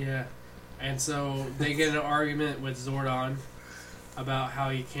did it. Yeah. And so they get in an argument with Zordon about how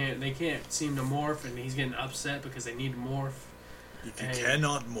they can't seem to morph, and he's getting upset because they need to morph. If you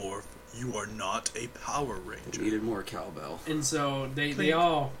cannot morph, you are not a Power Ranger. They needed more cowbell. And so they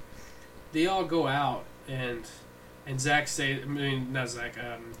all go out, and Zach not Zach,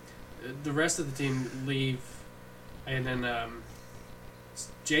 the rest of the team leave, and then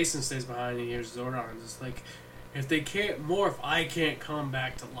Jason stays behind and hears Zordon and is like, if they can't morph, I can't come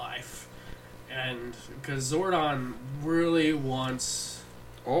back to life. And because Zordon really wants...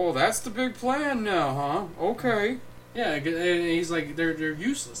 Oh, that's the big plan now, huh? Okay. Yeah, and he's like, they're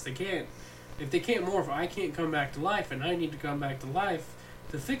useless. They can't... If they can't morph, I can't come back to life, and I need to come back to life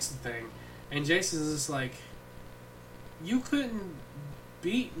to fix the thing. And Jason's just like, you couldn't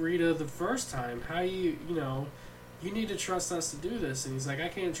beat Rita the first time. How you need to trust us to do this. And he's like, I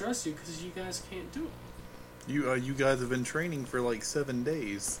can't trust you because you guys can't do it. You guys have been training for like 7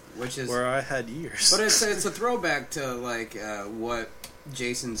 days, which is where I had years. But it's a throwback to like what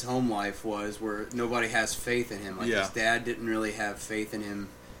Jason's home life was, where nobody has faith in him. Like his dad didn't really have faith in him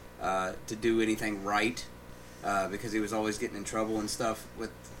to do anything right because he was always getting in trouble and stuff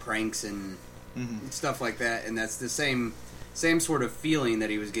with pranks and stuff like that. And that's the same sort of feeling that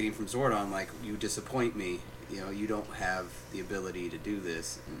he was getting from Zordon. Like, you disappoint me. You don't have the ability to do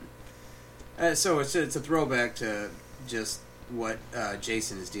this. And so it's a throwback to just what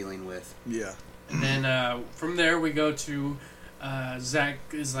Jason is dealing with. Yeah. And then from there we go to Zach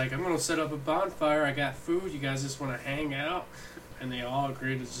is like, I'm going to set up a bonfire. I got food. You guys just want to hang out? And they all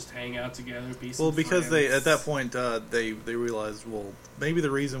agree to just hang out together. Because at that point they realized, well, maybe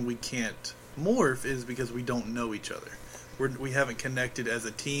the reason we can't morph is because we don't know each other. We haven't connected as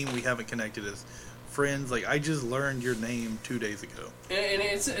a team. We haven't connected as friends. Like, I just learned your name 2 days ago, and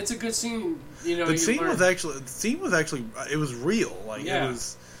it's a good scene. The scene was actually it was real. Like, it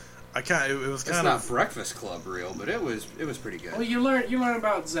was. It was kind of not Breakfast Club real, but it was pretty good. Well, you learn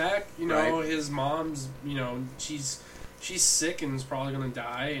about Zach. Right. His mom's. She's sick and is probably gonna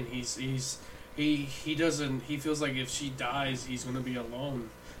die, and he feels like if she dies, he's gonna be alone.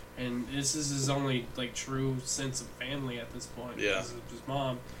 And this is his only true sense of family at this point. Yeah. Because of his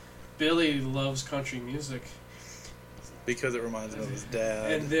mom. Billy loves country music because it reminds him of his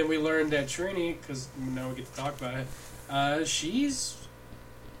dad. And then we learned that Trini, because now we get to talk about it, she's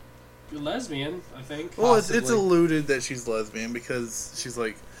lesbian, I think. Well, it's alluded that she's lesbian because she's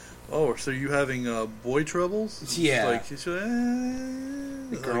like, oh, so you having boy troubles? Yeah. She's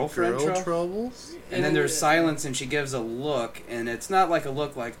girlfriend troubles? And then there's silence, and she gives a look, and it's not like a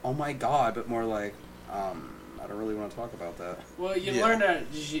look like, oh my god, but more like, I don't really want to talk about that. Well, you learn that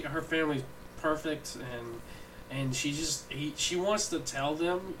her family's perfect, and she wants to tell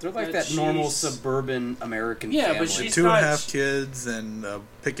them. They're like that normal suburban American family. Yeah, but she's 2.5 kids and a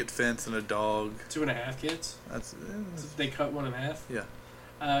picket fence and a dog. 2.5 kids? They cut 1 in half?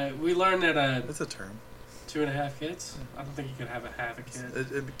 Yeah. We learned that... That's a term. 2.5 kids? I don't think you could have a half a kid.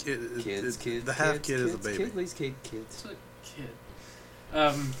 Kids. The half kid is a baby. Kids. It's a kid.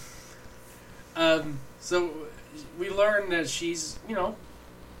 So we learned that she's,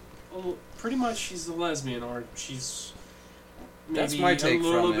 pretty much she's a lesbian, or she's maybe That's my take a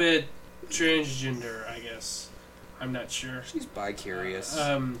little from bit transgender, I guess. I'm not sure. She's bi-curious.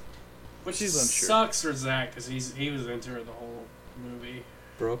 Which she's unsure. Sucks for Zach, because he was into her the whole movie.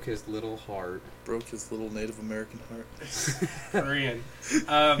 Broke his little heart. Broke his little Native American heart. Korean.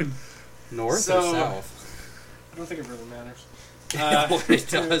 North or south? I don't think it really matters. It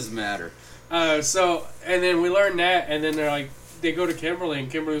does matter. And then we learn that, and then they go to Kimberly, and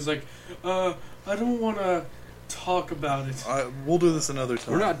Kimberly's like, I don't want to talk about it. We'll do this another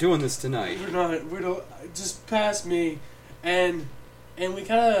time. We're not doing this tonight. We don't, just pass me. And we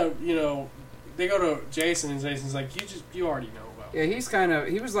kind of, they go to Jason, and Jason's like, you already know about Yeah,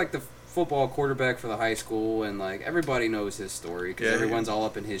 he was like the football quarterback for the high school, and everybody knows his story, because everyone's all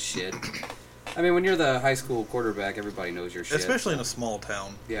up in his shit. I mean, when you're the high school quarterback, everybody knows your shit. Especially in a small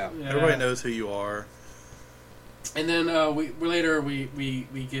town. Yeah. Everybody knows who you are. And then we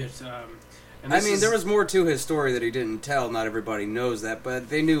get... there was more to his story that he didn't tell. Not everybody knows that, but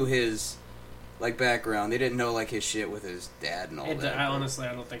they knew his background. They didn't know his shit with his dad and all that. Honestly,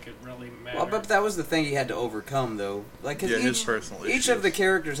 I don't think it really mattered. Well, but that was the thing he had to overcome, though. His personal issues. Each of the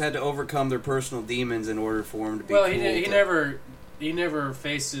characters had to overcome their personal demons in order for him to be. Well, he never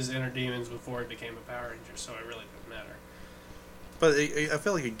faced his inner demons before he became a Power Ranger, so it really didn't matter. But I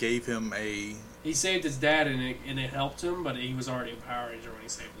feel like it gave him a... He saved his dad, and it helped him, but he was already a Power Ranger when he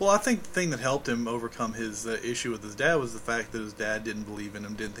saved his Well, I think the thing that helped him overcome his issue with his dad was the fact that his dad didn't believe in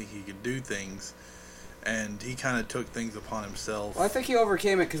him, didn't think he could do things, and he kind of took things upon himself. Well, I think he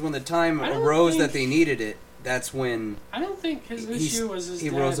overcame it because when the time I don't arose think- that they needed it, that's when... I don't think his issue was his he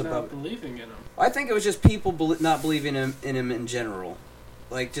dad rose not above it. believing in him. I think it was just people not believing in him in general.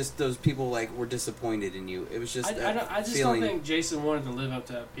 Like, just those people, like, were disappointed in you. It was just I just feeling... don't think Jason wanted to live up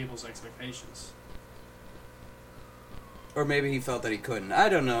to people's expectations. Or maybe he felt that he couldn't. I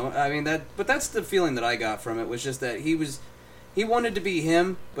don't know. I mean, but that's the feeling that I got from it, was just that he wanted to be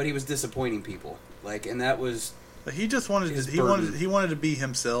him, but he was disappointing people. Like, and that was... He just wanted his to, he wanted to be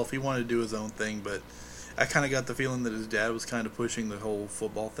himself. He wanted to do his own thing, but I kind of got the feeling that his dad was kind of pushing the whole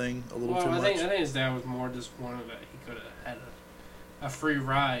football thing a little too much. I think his dad was more just wanted that he could have had a free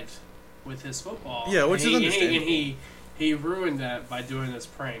ride with his football. Yeah, which is understandable. And he ruined that by doing this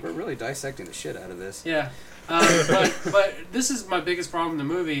prank. We're really dissecting the shit out of this. Yeah. But this is my biggest problem in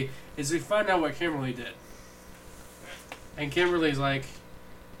the movie, is we find out what Kimberly did. And Kimberly's like,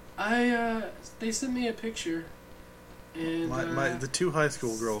 they sent me a picture. And the two high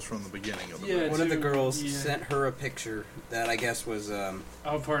school girls from the beginning of the movie. One of the girls sent her a picture that I guess was...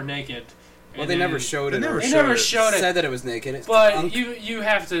 of her naked. Well, they never showed it. They never showed it. Said that it was naked. But you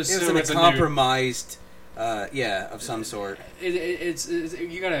have to assume it's a compromised... of some sort. It's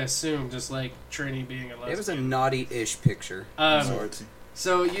you gotta assume, just like Trini being a lesbian. It was a naughty-ish picture of sorts.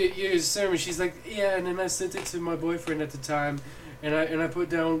 So you assume, she's like, yeah, and then I sent it to my boyfriend at the time, and I put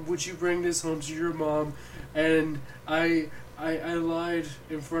down, would you bring this home to your mom? And I lied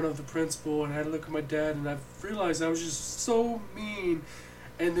in front of the principal, and I had to look at my dad, and I realized I was just so mean.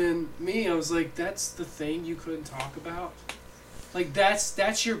 And then I was like, that's the thing you couldn't talk about? Like,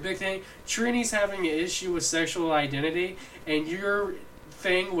 that's your big thing? Trini's having an issue with sexual identity, and your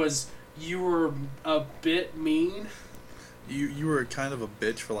thing was you were a bit mean? You were kind of a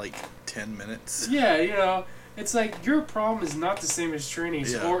bitch for like 10 minutes. Yeah, it's like your problem is not the same as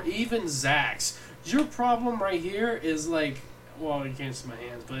Trini's or even Zach's. Your problem right here is like, well, you can't see my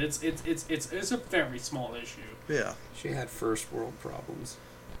hands, but it's a very small issue. Yeah. She had first world problems.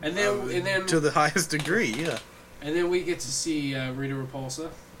 And then to the highest degree, yeah. And then we get to see Rita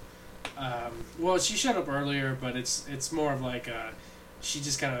Repulsa. Well, she showed up earlier, but it's more of like she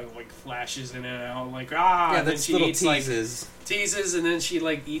just kind of like flashes in and out, like yeah, and then she little eats teases, and then she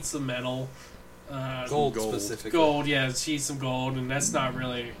like eats the metal, gold specifically. Gold, yeah, she eats some gold, and that's not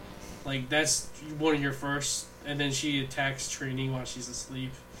really like that's one of your first. And then she attacks Trini while she's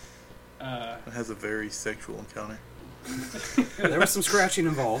asleep. It has a very sexual encounter. There was some scratching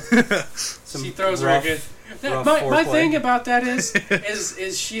involved. She throws her again. My thing about that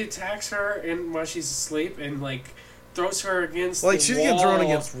is she attacks her and while she's asleep and like throws her against like the she's wall. getting thrown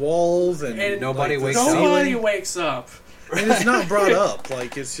against walls and nobody like, wakes up. And it's not brought up.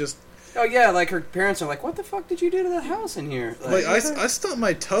 Like it's just. Oh yeah, like her parents are like, "What the fuck did you do to the house in here?" Like I stubbed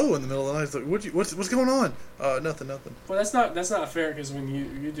my toe in the middle of the night. I was like, what's going on? Nothing. Well, that's not fair because when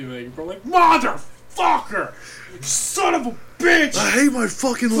you do it, you're like, motherfucker, son of a bitch! I hate my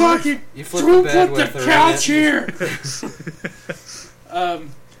fucking life. You flip the bed put with the her couch in here.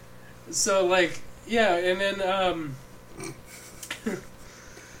 So like yeah, and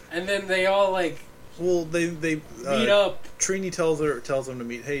then they all like. Well, they meet up. Trini tells them to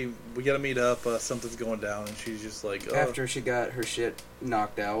meet. Hey, we gotta meet up. Something's going down, and she's just like. After she got her shit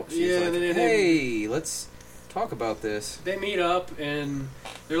knocked out, she's like, "Hey, let's talk about this." They meet up, and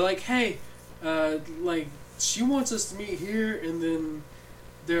they're like, "Hey, like she wants us to meet here," and then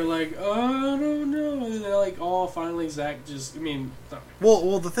they're like, "Oh, I don't know," and then they're like, "Oh, finally, Zach just." I mean,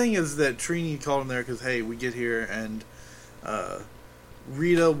 well, the thing is that Trini called him there because hey, we get here and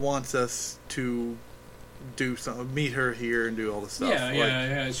Rita wants us to do something, meet her here and do all this stuff.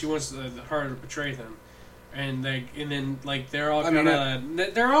 Yeah. She wants her to betray them, and then they're all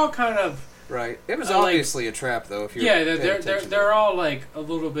kind of right. It was obviously a trap, though. If you they're all like a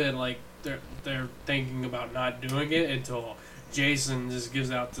little bit like they're thinking about not doing it until Jason just gives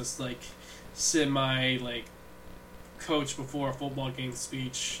out this like semi like coach before a football game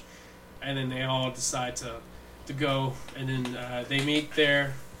speech, and then they all decide to go, and then they meet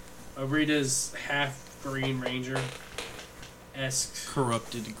there. Rita's half Green Ranger-esque.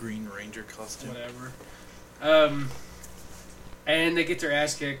 Corrupted Green Ranger costume. Whatever. And they get their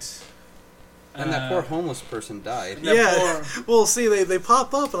ass kicked. And that poor homeless person died. Yeah. Well, see, they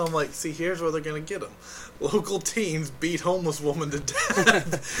pop up, and I'm like, see, here's where they're going to get them. Local teens beat homeless woman to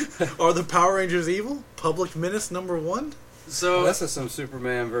death. Are the Power Rangers evil? Public Menace #1? So this is some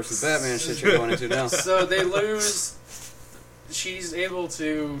Superman versus Batman shit you're going into now. So they lose she's able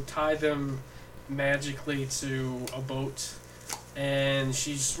to tie them magically to a boat, and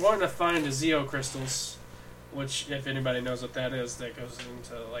she's wanting to find the Zeo crystals, which, if anybody knows what that is, that goes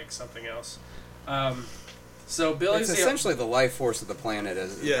into like something else. So Billy's It's essentially the life force of the planet. In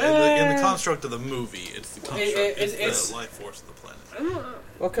the construct of the movie, it's the construct. It's the life force of the planet.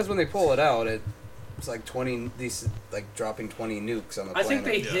 Well, because when they pull it out, it's like 20. These like dropping 20 nukes on the planet.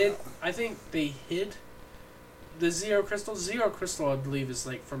 I think they hid the Zeo crystal. Zeo crystal, I believe, is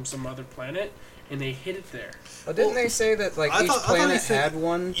like from some other planet, and they hid it there. Oh, didn't they say that like each planet had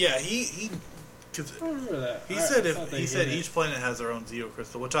one? Yeah, he. Cause I remember that. He said each planet has their own Zeo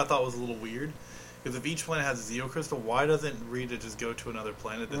crystal, which I thought was a little weird. Because if each planet has a Zeo crystal, why doesn't Rita just go to another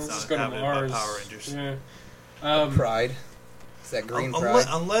planet that's not inhabited by Power Rangers? Yeah. Pride. It's that green pride.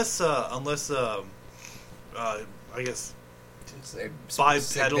 Unless I guess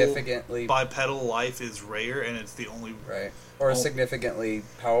bipedal life is rare and it's the only or a significantly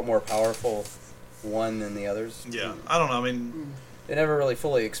more powerful one than the others. Yeah, I don't know. I mean, they never really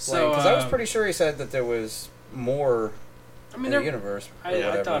fully explained because I was pretty sure he said that there was more in the universe.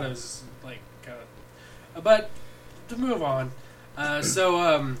 I thought it was like, but to move on,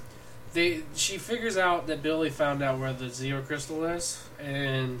 she figures out that Billy found out where the Zeo crystal is,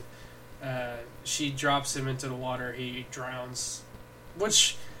 and she drops him into the water. He drowns,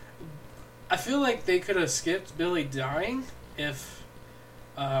 which I feel like they could have skipped Billy dying if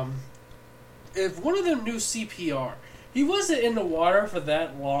one of them knew CPR. He wasn't in the water for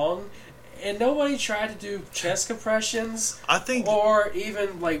that long, and nobody tried to do chest compressions. Or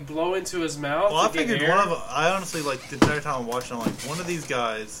even like blow into his mouth. Well, I figured I honestly, like, the entire time I'm watching, I'm like, one of these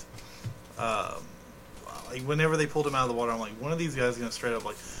guys, like, whenever they pulled him out of the water, I'm like, one of these guys is gonna straight up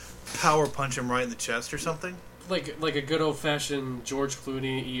like power punch him right in the chest or something. Like a good old fashioned George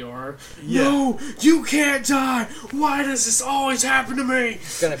Clooney ER. Yeah. No, you can't die. Why does this always happen to me?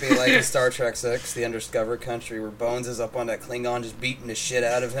 It's gonna be like in Star Trek 6, The Undiscovered Country, where Bones is up on that Klingon just beating the shit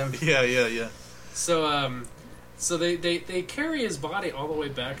out of him. Yeah. So they carry his body all the way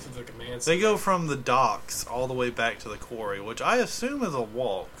back to the command center. They go from the docks all the way back to the quarry, which I assume is a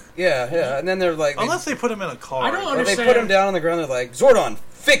walk. Yeah, and then they're like, unless they put him in a car. I don't understand. Or they put him down on the ground. They're like, Zordon,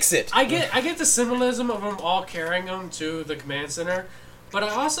 fix it. I get the symbolism of them all carrying him to the command center, but I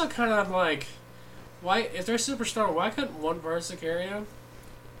also kind of like, why, if they're super strong, why couldn't one person carry him?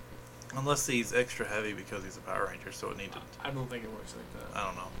 Unless he's extra heavy because he's a Power Ranger, so it needed. I don't think it works like that. I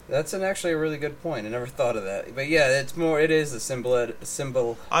don't know. That's actually a really good point. I never thought of that. But yeah, it is a symbolic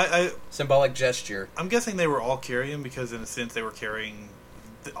gesture. I'm guessing they were all carrying because, in a sense, they were carrying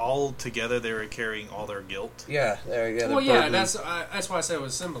all together. They were carrying all their guilt. Yeah, that's why I said it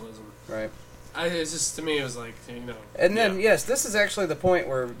was symbolism. Right. It's just, to me, it was like, And then yes, this is actually the point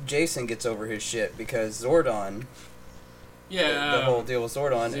where Jason gets over his shit because Zordon. Yeah. The whole deal with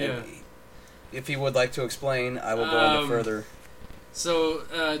Zordon. Yeah. If he would like to explain, I will go into further. So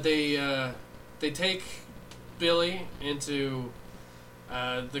they take Billy into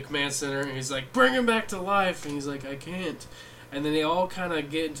the command center, and he's like, "Bring him back to life," and he's like, "I can't." And then they all kind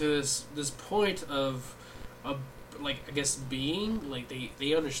of get into this point of like, I guess, being like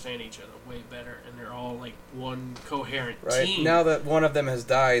they understand each other way better, and they're all like one coherent team. Now that one of them has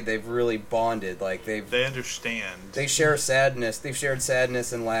died, they've really bonded. Like they understand. They share sadness. They've shared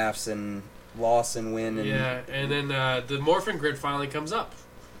sadness and laughs and loss and win. And then the morphing grid finally comes up.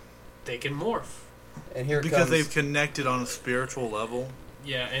 They can morph. And here because they've connected on a spiritual level.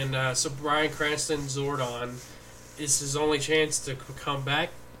 Yeah, and so Bryan Cranston Zordon is his only chance to come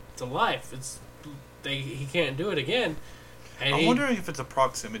back to life. He can't do it again. And I'm wondering if it's a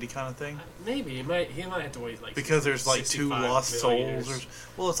proximity kind of thing. Maybe he might have to wait like because there's like two lost souls.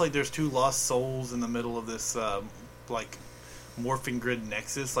 It's like there's two lost souls in the middle of this like morphing grid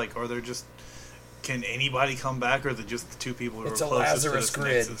nexus. Like, are there just can anybody come back, or is it just the two people who are closest to this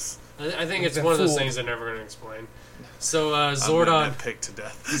grid? Nexus? I think it's one of those things they're never going to explain. So Zordon picked to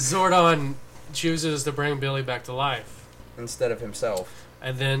death. Zordon chooses to bring Billy back to life instead of himself.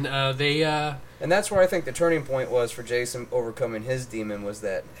 And then and that's where I think the turning point was for Jason overcoming his demon was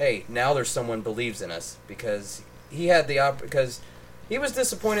that, hey, now there's someone believes in us, because he had because he was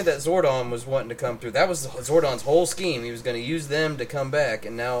disappointed that Zordon was wanting to come through. That was Zordon's whole scheme. He was going to use them to come back,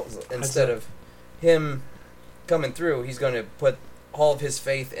 and now instead of him coming through, he's going to put all of his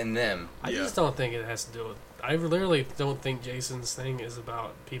faith in them. I just don't think it has to do with... I literally don't think Jason's thing is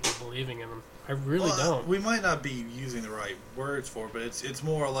about people believing in him. I really don't. We might not be using the right words for it, but it's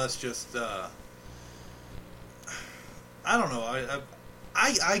more or less just I don't know.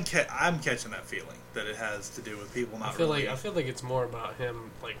 I'm catching that feeling that it has to do with people not. I feel like it's more about him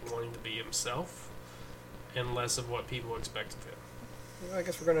like wanting to be himself, and less of what people expect of him. Well, I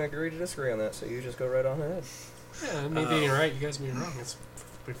guess we're going to agree to disagree on that, so you just go right on ahead. Yeah, me being right, you guys being wrong. It's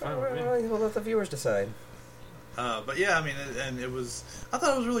fine with me. We'll let the viewers decide. But yeah, I mean, and it was. I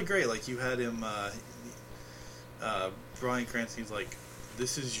thought it was really great. Like you had him, Bryan Cranston's like,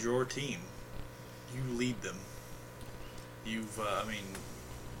 "This is your team. You lead them.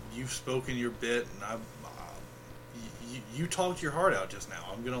 You've spoken your bit, and you talked your heart out just now.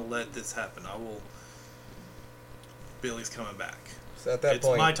 I'm gonna let this happen. I will. Billy's coming back. So at that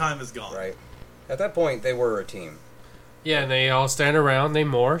point, my time is gone. Right. At that point, they were a team. Yeah, and they all stand around. They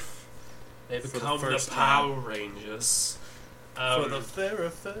morph. They For the become the first Power time. Rangers. For the very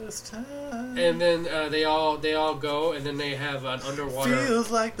first time. And then they all go, and then they have an underwater.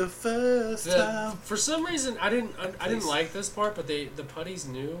 Feels like the first time. For some reason, I didn't like this part, but the putties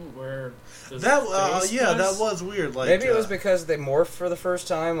knew where the That face yeah, was. that was weird. Like Maybe it was because they morphed for the first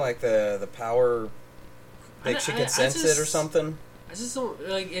time, like the power. Like she could sense it or something. I just don't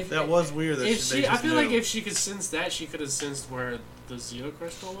like if that was weird. That if they she, just I feel knew. like if she could sense that, she could have sensed where the Zeo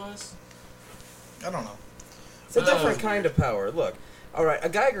crystal was. I don't know. It's a different kind of power. Look, all right, a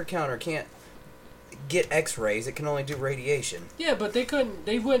Geiger counter can't get X-rays; it can only do radiation. Yeah, but they couldn't.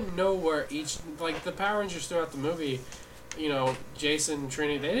 They wouldn't know where each like the Power Rangers throughout the movie. You know, Jason,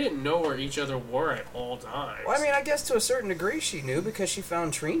 Trinity, they didn't know where each other were at all times. Well, I mean, I guess to a certain degree she knew because she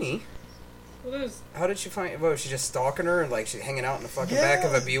found Trini. Well, How did she find? What was she just stalking her and like she hanging out in the fucking back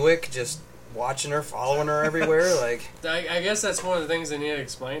of a Buick, just watching her, following her everywhere? Like, I guess that's one of the things they need to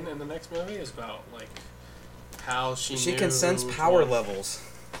explain in the next movie is about like how she can sense power levels.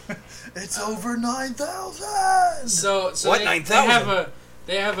 It's over 9,000. So What, they 9,000?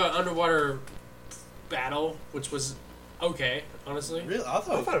 they have an underwater battle, which was okay, honestly. Really? I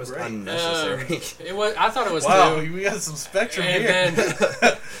thought it was great. unnecessary. It was. I thought it was Wow, too. we got some spectrum And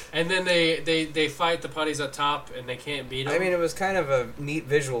here. then they fight the putties up top and they can't beat them. I mean, it was kind of a neat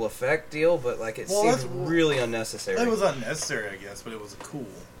visual effect deal, but like it seemed really unnecessary. It was unnecessary, I guess, but it was cool.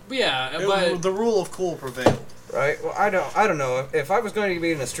 but The rule of cool prevailed. Right? Well, I don't know. If I was going to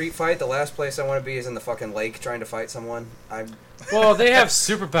be in a street fight, the last place I want to be is in the fucking lake trying to fight someone. well, they have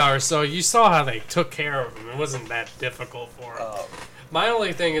superpowers, so you saw how they took care of them. It wasn't that difficult for them. My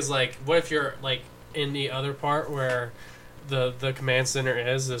only thing is like, what if you're like in the other part where the command center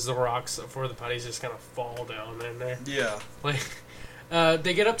is? There's the rocks for the putties just kind of fall down in there. Yeah. Like,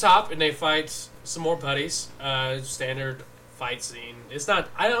 they get up top and they fight some more putties. Standard fight scene. It's not.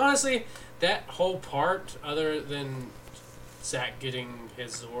 I honestly, that whole part, other than Zack getting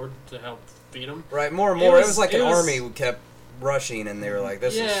his Zord to help beat him. Right, more and more. It was like an was- army who kept rushing, and they were like,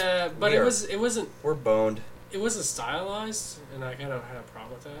 "This is Yeah, but it wasn't. we're boned." It wasn't stylized, and I kind of had a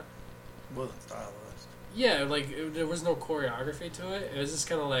problem with that. Wasn't stylized. Yeah, like there was no choreography to it. It was just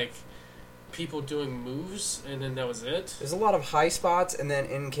kind of like people doing moves, and then that was it. There's a lot of high spots, and then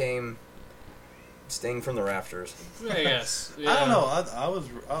in came Sting from the rafters. I guess. Yeah. I don't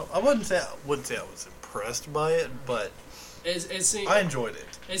know. I wouldn't say I was impressed by it, but I enjoyed it.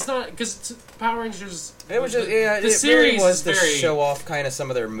 It's not because Power Rangers. It was just the it series really was is to very show off kind of some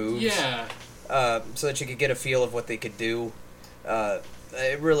of their moves. Yeah. So that you could get a feel of what they could do.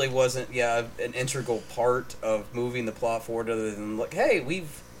 It really wasn't, an integral part of moving the plot forward, other than like, hey,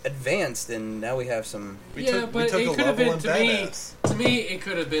 we've advanced and now we have some. We but took it a could have level been in to me. badass. To me, it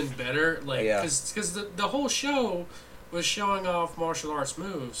could have been better, like Yeah. because the whole show was showing off martial arts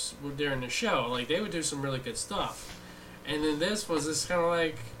moves during the show. Like they would do some really good stuff, and then this was just kind of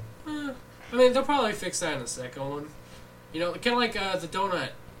like, I mean, they'll probably fix that in the second one. You know, kind of like the donut,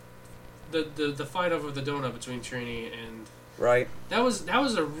 the fight over the donut between Trini and. Right. That was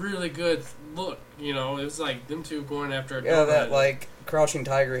a really good look. You know, it was like them two going after a donut. Yeah, that like Crouching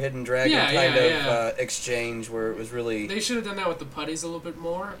Tiger, Hidden Dragon kind of exchange where it was really. They should have done that with the putties a little bit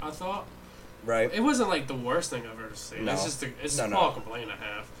more, I thought. Right. It wasn't like the worst thing I've ever seen. No. It's just a No. small complaint I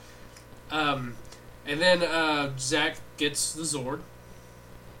have. And then Zack gets the Zord.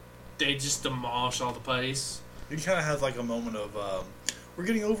 They just demolish all the putties. He kind of has like a moment of, we're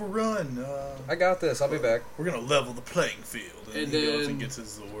getting overrun. I got this. I'll be back. We're gonna level the playing field. And he goes and gets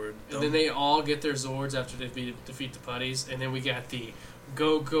his Zord. And then they all get their Zords after they defeat the putties. And then we got the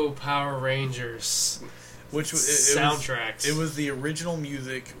Go Power Rangers. Which soundtracks. It was the original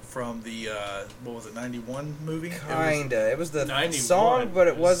music from the what was it, 91 movie? Kinda. It was the 91 song, but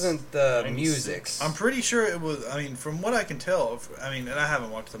it wasn't the 96. music. I'm pretty sure it was. I mean, from what I can tell, and I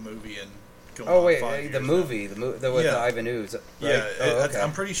haven't watched the movie in. Oh wait, 5 years the now. movie, with Ivan Ooze. Right? Yeah, okay.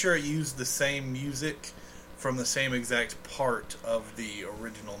 I'm pretty sure it used the same music from the same exact part of the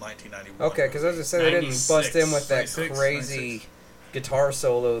original 1991. Okay, because as I said, they didn't 96. bust in with that 96, crazy 96. guitar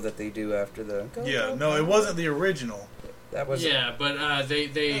solo that they do after the. Yeah, no, it wasn't the original. That was. Yeah, but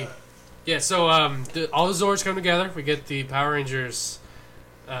they yeah. So all the Zords come together. We get the Power Rangers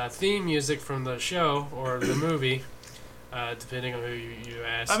theme music from the show or the movie, depending on who you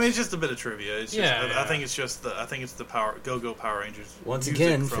ask. I mean, it's just a bit of trivia. It's just, Yeah, I think it's just the. I think it's the Go Power Rangers. Once music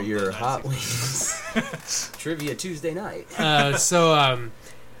again, from for your the Hot 1960s. Wings Trivia Tuesday night.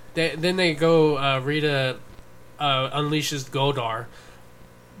 Then they go. Rita unleashes Goldar,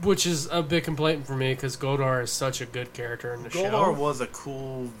 which is a big complaint for me because Goldar is such a good character in the show. Goldar was a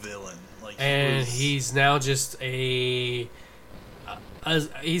cool villain, he's now just he's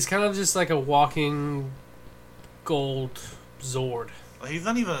kind of just like a walking gold Zord. He's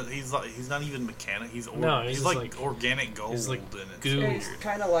not even mechanic. He's he's like organic gold. He's like and it's goo. Yeah, weird. he's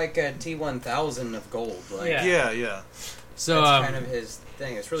kind of like a T1000 of gold. Like, Yeah. So that's kind of his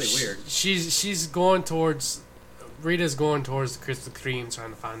thing. It's really weird. She's going towards. Rita's going towards the Krispy Kreme,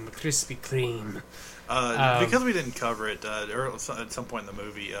 trying to find the Krispy Kreme. Because we didn't cover it at some point in the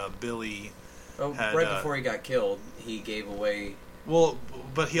movie, Billy. Had, right before he got killed, he gave away. Well,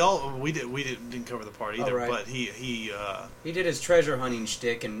 but we didn't cover the part either. Right. But he did his treasure hunting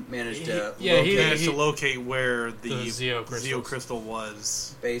shtick and managed to managed to locate where the Zeo crystal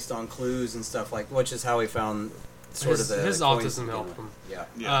was based on clues and stuff which is how he found sort of the his coins autism helped him.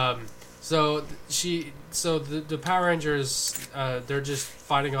 Yeah. So the Power Rangers, they're just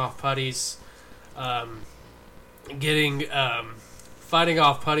fighting off putties, fighting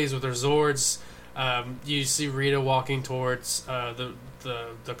off putties with their Zords. You see Rita walking towards the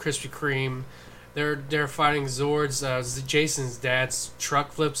Krispy Kreme. They're fighting Zords. Jason's dad's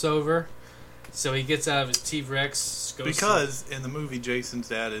truck flips over, so he gets out of his T-Rex. Because in the movie, Jason's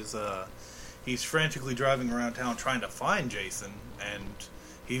dad is he's frantically driving around town trying to find Jason, and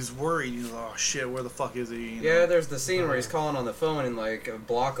he's worried. He's like, oh shit, where the fuck is he? You know? Yeah, there's the scene where he's calling on the phone, and like a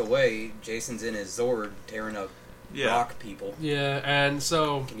block away, Jason's in his Zord tearing up rock people. Yeah, and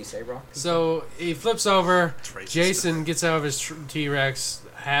so... Can you say rock people? So he flips over, Racist. Jason gets out of his T-Rex,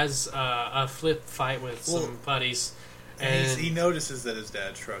 has a flip fight with some putties. And he notices that his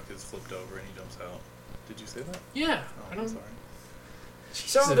dad's truck is flipped over and he jumps out. Did you say that? Yeah. Oh, I'm sorry.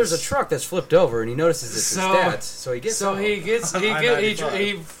 So there's a truck that's flipped over, and he notices it's his dad's. So he gets.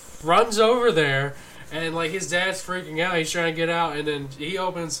 He runs over there, and like his dad's freaking out. He's trying to get out, and then he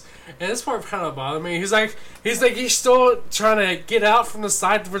opens. And this part kind of bothered me. He's still trying to get out from the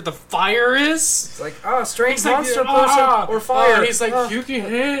side where the fire is. It's like, strange He's monster like, person or fire. He's like, you can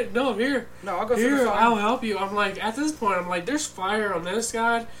hit. No, here. No, I'll go through the fire. I'll help you. I'm like, at this point, I'm like, there's fire on this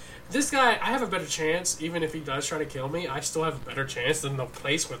guy. This guy, I have a better chance. Even if he does try to kill me, I still have a better chance than the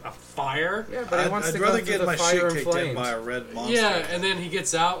place with a fire. Yeah, but he wants I'd to rather go through get the my fire shit and kicked flames. in by a red monster. Yeah, and then he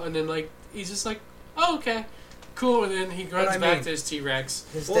gets out, and then like he's just like, oh, okay, cool, and then he runs back to his T-Rex.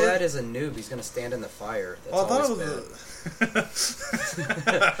 His dad is a noob. He's gonna stand in the fire. That's I thought it was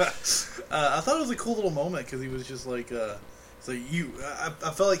I thought it was a cool little moment because he was just like, so I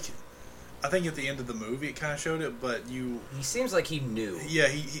felt like. I think at the end of the movie it kind of showed it, but He seems like he knew. Yeah,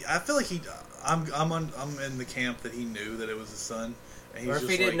 I feel like I'm in the camp that he knew that it was his son. And he's Or if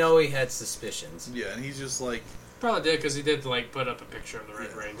just he didn't know, he had suspicions. Yeah, and he's just like... Probably did, because he did like put up a picture of the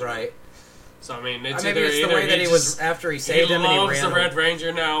Red Ranger. Right. So, I mean, it's maybe either, it's the way that he was after he saved him and he ran loves the away. Red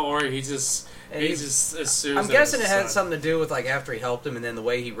Ranger now, or he just assumes I'm that guessing it it's had his son. something to do with like after he helped him and then the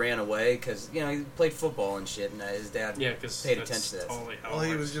way he ran away, because he played football and shit, and his dad paid attention to this. Totally how Well, it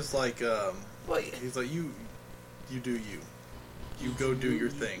he works. was just like... he's like, you do you. You go do your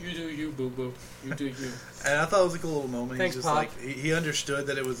thing. You do you, boo-boo. You do you. And I thought it was like a little moment. Thanks, He's just Pop. like he understood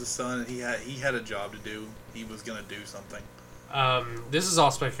that it was his son, and he had a job to do. He was gonna do something. This is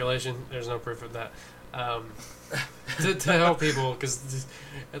all speculation. There's no proof of that. To help people, because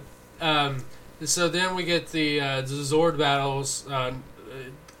so then we get the Zord battles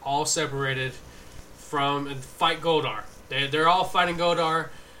all separated from and fight Goldar. They're all fighting Goldar.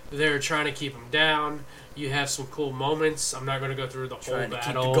 They're trying to keep him down. You have some cool moments. I'm not going to go through the whole Trying to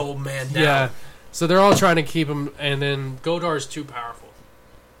battle. keep the gold man down. Yeah. So they're all trying to keep him, and then Goldar is too powerful.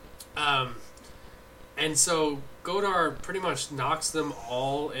 And so Goldar pretty much knocks them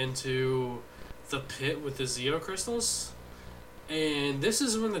all into the pit with the Zeo crystals. And this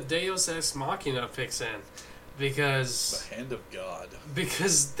is when the Deus Ex Machina kicks in. Because... The hand of God.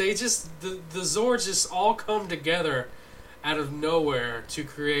 Because they just... The Zords just all come together out of nowhere to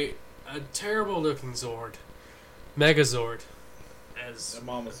create a terrible looking Zord. Megazord. As A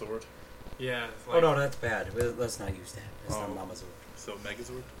Mama Zord. yeah. Oh no, that's bad. Let's not use that. That's not Mama's word. So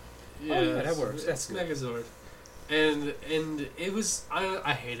Megazord. Yeah, that works. That's good. Megazord. And it was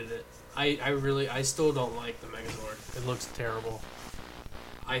I hated it. I still don't like the Megazord. It looks terrible.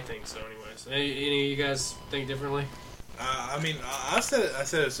 I think so, anyways. Any of you guys think differently? I mean, I said it as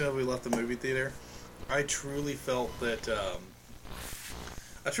soon as we left the movie theater. I truly felt that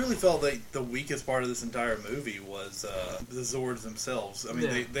the weakest part of this entire movie was the Zords themselves. I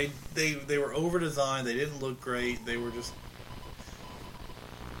mean, they were over designed. They didn't look great. They were just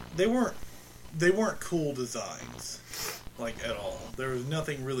they weren't cool designs, like, at all. There was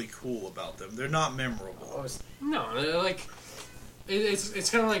nothing really cool about them. They're not memorable. No, like it's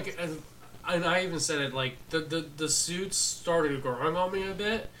kind of like, and I even said it, like the suits started growing on me a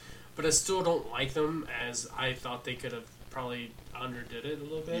bit, but I still don't like them, as I thought they could have probably underdid it a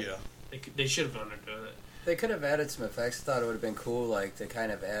little bit. Yeah, they should have underdone it. They could have added some effects. I thought it would have been cool, like, to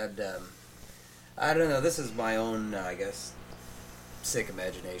kind of add, I don't know, this is my own, I guess, sick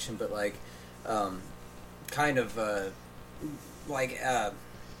imagination, but, like, kind of, like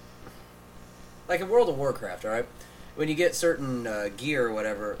in World of Warcraft, alright? When you get certain gear or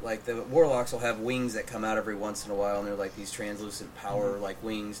whatever, like, the warlocks will have wings that come out every once in a while, and they're, like, these translucent power, like,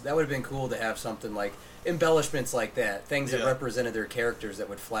 wings. That would have been cool to have something, like, embellishments like that. Things that represented their characters that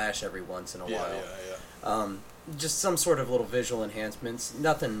would flash every once in a while. Just some sort of little visual enhancements.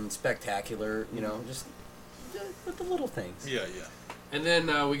 Nothing spectacular, you know, just with the little things. Yeah. And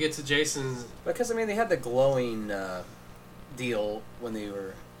then we get to Jason's... Because, I mean, they had the glowing deal when they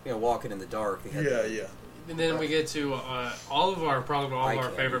were, you know, walking in the dark. They had And then we get to all of our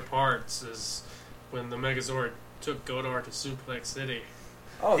candy. favorite parts is when the Megazord took Godar to Suplex City.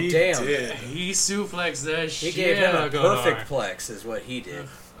 Oh, He damn. did. He suplexed the shit He gave him out a of Godar. perfect plex, is what he did.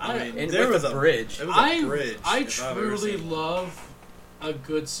 I mean, And there with was a bridge. It was a bridge. I if I've ever truly seen. love a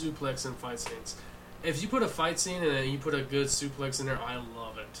good suplex in fight scenes. If you put a fight scene and then you put a good suplex in there, I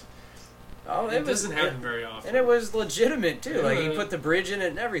love it. Oh, It doesn't happen very often. And it was legitimate, too. Like, he Yeah. put the bridge in it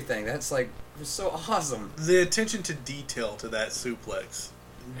and everything. That's, like, it was so awesome. The attention to detail to that suplex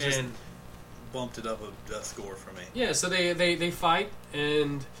just And bumped it up a score for me. yeah, so they fight,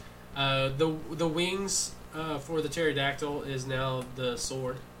 and the wings for the pterodactyl is now the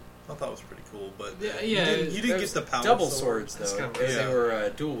sword. I thought that was pretty cool, but Yeah, you didn't get There's the power double sword. swords, That's though, kinda because weird. they were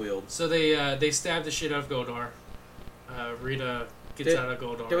dual wield. So they stab the shit out of Godar. Rita gets out of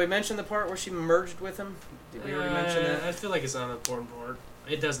Godar. Did we mention the part where she merged with him? Did we already mention that? I feel like it's not an important part.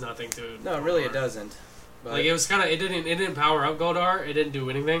 It does nothing to. No, really, it Godar. doesn't. But, Like, it was kind of, it didn't power up Godar. It didn't do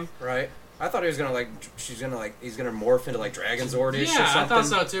anything. right? I thought he was gonna, like, he's gonna morph into, like, Dragon Zord-ish or Yeah, I something.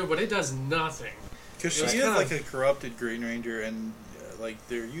 thought so too, but it does nothing. Because she It was is kind like of- a corrupted Green Ranger, and like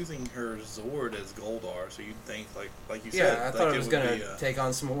they're using her Zord as Goldar, so you'd think like you said, Yeah, I like, thought it was would gonna be, take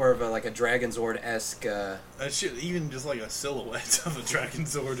on some more of a, like, a Dragon Zord-esque. that shit, even just like a silhouette of a Dragon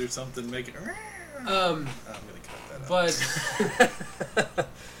Zord or something, make it. I'm gonna cut that out.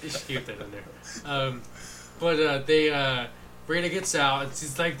 You should keep that in there. Rita gets out, and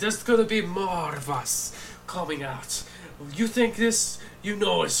she's like, "There's gonna be more of us coming out. You think this? You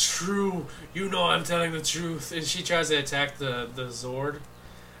know it's true. You know I'm telling the truth." And she tries to attack the Zord,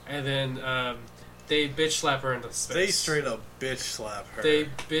 and then they bitch slap her into space. They straight up bitch slap her. They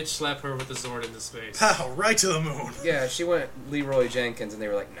bitch slap her with the Zord into space. Pow, right to the moon. Yeah, she went Leroy Jenkins, and they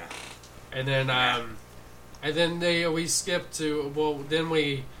were like, nah. And then we skip to, well, then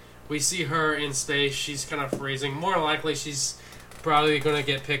we see her in space. She's kind of freezing. More likely, she's probably gonna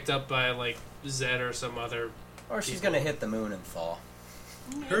get picked up by, like, Zed or some other. Or she's people. gonna hit the moon and fall.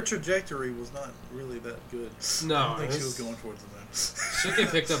 Her trajectory was not really that good. No, I don't think she it's- was going towards the moon. She'll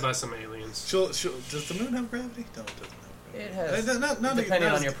get picked up by some aliens. Does the moon have gravity? No, it doesn't have It gravity. has, Not depending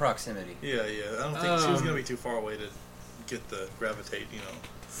not on your proximity. Yeah. I don't think she was going to be too far away to get the gravitate,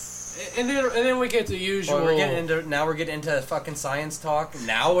 And then we get the usual. Well, we're getting into fucking science talk.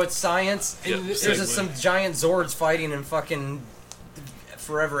 Now it's science. And Yep. There's just some giant Zords fighting in fucking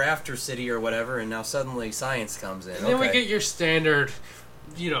Forever After City or whatever, and now suddenly science comes in. And then we Okay. get your standard,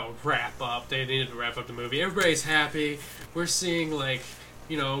 wrap up. They needed to wrap up the movie. Everybody's happy. We're seeing, like,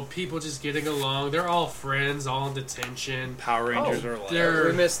 people just getting along. They're all friends, all in detention. Power Rangers Oh, are alive. they're-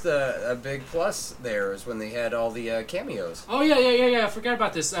 We missed a big plus there is when they had all the cameos. Oh, yeah. I forgot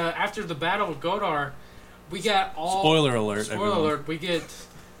about this. After the battle with Godar, we got all... Spoiler alert, Spoiler everyone. alert. We get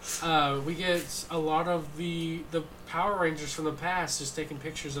a lot of the Power Rangers from the past just taking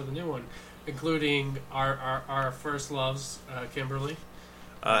pictures of the new one, including our first loves, Kimberly.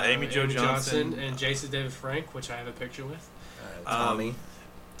 Amy Jo Johnson. and Jason David Frank, which I have a picture with. Tommy,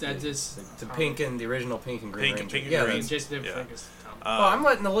 That is the pink and the original Pink and Green Pink and Ranger. Pink and yeah, Green. that's- Jason David yeah. Frank is Tom. well, I'm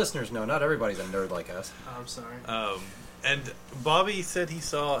letting the listeners know. Not everybody's a nerd like us. I'm sorry. And Bobby said he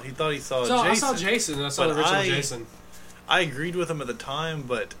thought he saw So Jason. I saw Jason. And I saw but the original I- Jason. I agreed with him at the time,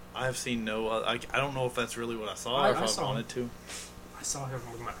 but I've seen no. I don't know if that's really what I saw or if I saw him. wanted to. I saw him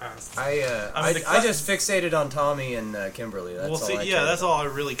with my eyes. I just fixated on Tommy and Kimberly. That's all. That's all I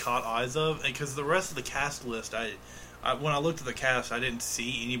really caught eyes of. Because the rest of the cast list, when I looked at the cast, I didn't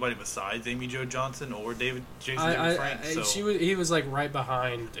see anybody besides Amy Jo Johnson or Jason David Frank. He was like right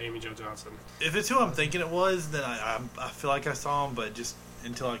behind Amy Jo Johnson. If it's who I'm thinking it was, then I feel like I saw him, but just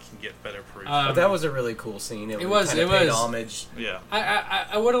until I can get better proof. But that was a really cool scene. It was homage. Yeah.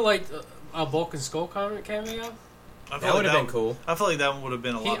 I would have liked a Bulk and Skull cameo. That would have been cool. I feel like that one would have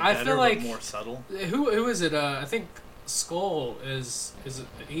been a lot better, but more subtle. Who is it? I think Skull is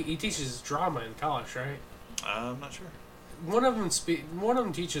he teaches drama in college, right? I'm not sure. One of them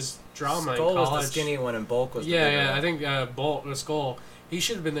teaches drama Skull in college. was the skinny one, and Bulk was the big one. I think Bulk or Skull. He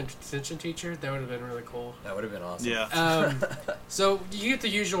should have been the detention teacher. That would have been really cool. That would have been awesome. Yeah. So you get the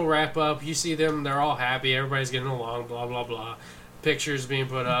usual wrap up. You see them; they're all happy. Everybody's getting along. Blah blah blah. Pictures being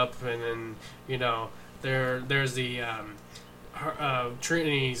put up, and then there's the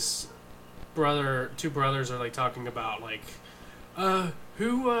Trinity's two brothers are like talking about like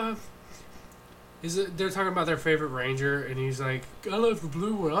who is it? They're talking about their favorite ranger, and he's like, I like the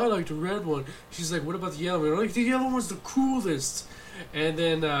blue one, I like the red one. She's like, what about the yellow one? I like the yellow one's the coolest. And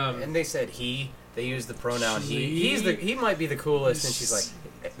then and they said he. They used the pronoun he. He might be the coolest, and she's like,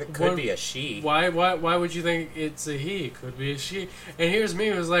 it could be a she. Why would you think it's a he? It could be a she. And here's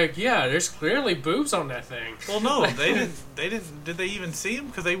me, was like, yeah, there's clearly boobs on that thing. Well, no, they didn't. Did they even see him?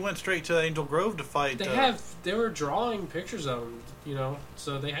 Because they went straight to Angel Grove to fight. They were drawing pictures of him,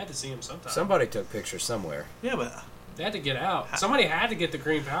 so they had to see him sometime. Somebody took pictures somewhere. Yeah, but they had to get out. Somebody had to get the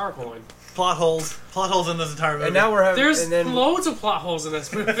green power coin. Plot holes in this entire movie. And now we're having loads of plot holes in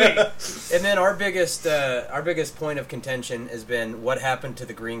this movie. And then our biggest point of contention has been what happened to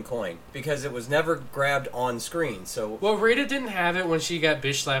the green coin, because it was never grabbed on screen. So Rita didn't have it when she got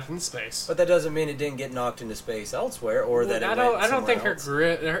bitch slapped in space. But that doesn't mean it didn't get knocked into space elsewhere, or that I don't think her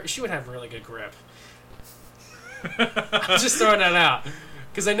grip. She would have really good grip. I'm just throwing that out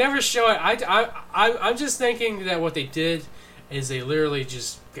because they never show it. I'm just thinking that what they did is they literally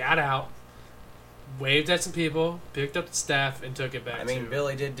just got out, waved at some people, picked up the staff, and took it back. I mean,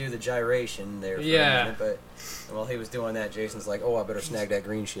 Billy did do the gyration there for a minute, but while he was doing that, Jason's like, "Oh, I better snag that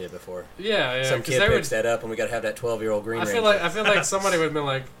green shit before some kid picks that up, and we got to have that 12-year-old green." I feel like somebody would have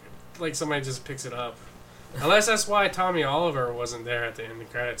been like somebody just picks it up. Unless that's why Tommy Oliver wasn't there at the end of the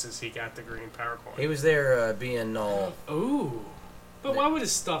credits, is he got the green power coin. He was there being all... Ooh. But why would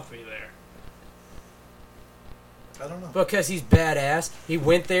his stuff be there? I don't know. Because he's badass. He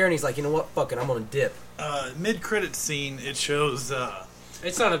went there and he's like, you know what? Fuck it, I'm gonna dip. Mid-credit scene, it shows...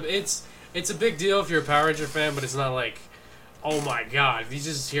 It's not a... It's a big deal if you're a Power Ranger fan, but it's not like, oh my god. You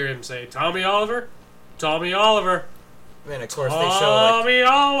just hear him say, Tommy Oliver? Tommy Oliver. And of course they show Tommy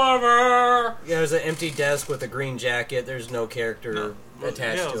Oliver. Yeah, there's an empty desk with a green jacket. There's no character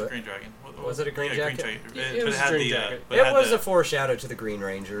attached it to was it. A green dragon. Was it a green jacket? It was a green jacket. It was a foreshadow to the Green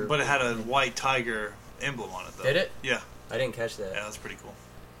Ranger. But it had a white tiger emblem on it, though. Did it? Yeah. I didn't catch that. Yeah, that's pretty cool.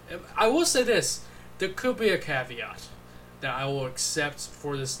 I will say this. There could be a caveat that I will accept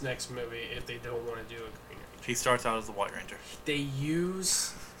for this next movie if they don't want to do a Green Ranger. He starts out as the White Ranger. They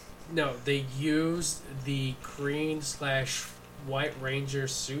use the green/White Ranger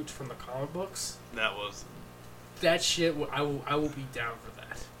suit from the comic books. That shit. I will be down for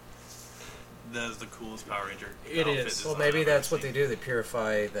that. That is the coolest Power Ranger. It is. Well, maybe that's what they do. They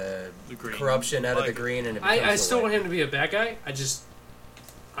purify the corruption out of the green, and it becomes I still want him to be a bad guy.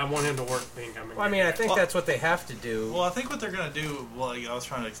 I want him to work being coming. Well, I mean, I think that's what they have to do. Well, I think what they're gonna do. Well, I was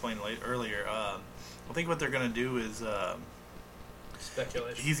trying to explain earlier. I think what they're gonna do is.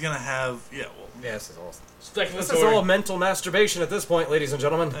 Speculation. He's gonna have this is all speculatory. This is all mental masturbation at this point, ladies and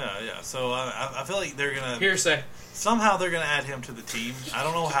gentlemen. Yeah. So I feel like they're gonna hearsay. Somehow they're gonna add him to the team. I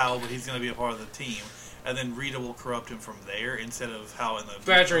don't know how, but he's gonna be a part of the team. And then Rita will corrupt him from there instead of how in the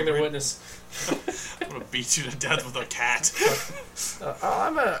badgering the witness. I'm gonna beat you to death with a cat.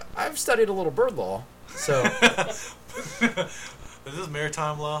 I've studied a little bird law, so. Is this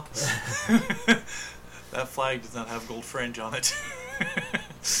maritime law? That flag does not have gold fringe on it.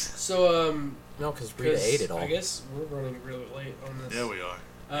 So no, because Rita ate it all. I guess we're running really late on this. Yeah, we are.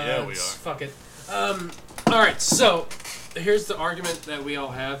 We are. Fuck it. All right, so here's the argument that we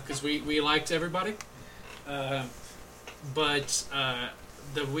all have because we liked everybody, but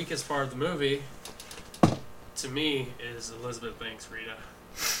the weakest part of the movie, to me, is Elizabeth Banks' Rita.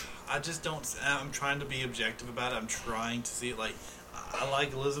 I just don't. I'm trying to be objective about it. I'm trying to see it like. I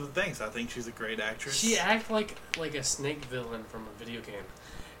like Elizabeth Banks. I think she's a great actress. She acts like a snake villain from a video game.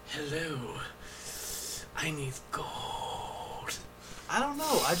 Hello, I need gold. I don't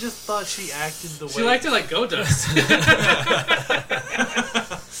know. I just thought she acted the way... She liked it like Goldust.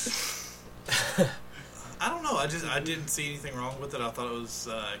 I don't know. I didn't see anything wrong with it. I thought it was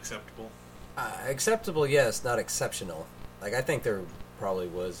acceptable. Acceptable, yes, not exceptional. Like, I think there probably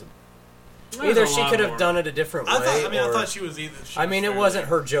was. There's Either a she lot could have more. done it a different way. I thought she was either. I mean, it wasn't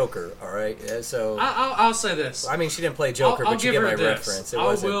her Joker, all right. So I'll say this. I mean, she didn't play Joker, I'll but you give get her my this. reference. It I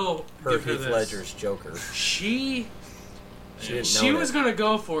wasn't will her give her Heath this. Ledger's Joker. She She was gonna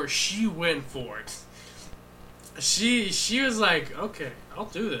go for it. She went for it. She was like, okay, I'll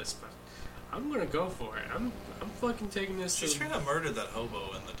do this, but I'm gonna go for it. I'm fucking taking this. She straight up murdered that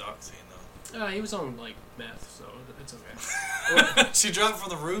hobo in the dock scene, though. He was on like meth, so it's okay. She dropped from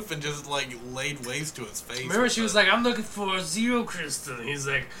the roof and just like laid waste to his face. Remember, she was like, "I'm looking for a zero crystal." And he's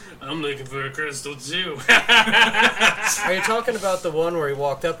like, "I'm looking for a crystal too." Are you talking about the one where he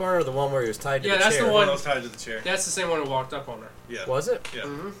walked up on her, or the one where he was tied to Yeah, the that's chair? the one one. that was tied to the chair. That's the same one who walked up on her. Yeah. Was it? Yeah.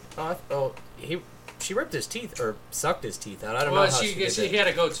 Mm-hmm. She ripped his teeth or sucked his teeth out. I don't Well, know how she did he that. had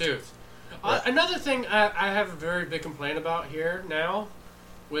a go-tooth. Right. Another thing I have a very big complaint about here now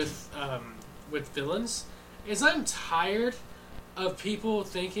with villains is I'm tired of people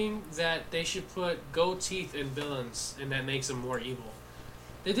thinking that they should put gold teeth in villains and that makes them more evil.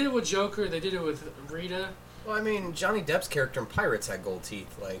 They did it with Joker. They did it with Rita. Well, I mean, Johnny Depp's character in Pirates had gold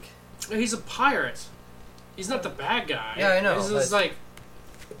teeth. Like, He's a pirate. He's not the bad guy. Yeah, I know, It's just but- like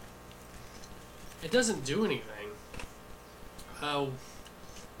it doesn't do anything. I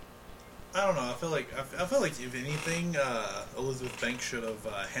don't know. I feel like if anything, Elizabeth Banks should have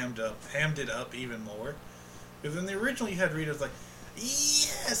hammed it up even more. Because in the original, you had Rita's like,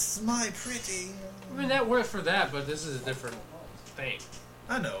 "Yes, my pretty." I mean, that worked for that, but this is a different thing.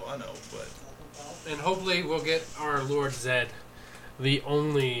 I know, but And hopefully we'll get our Lord Zed, the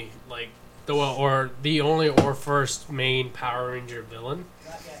only or first main Power Ranger villain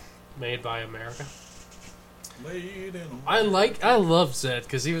made by America. I love Zed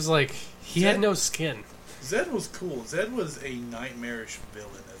because he was like he had no skin. Zed was cool. Zed was a nightmarish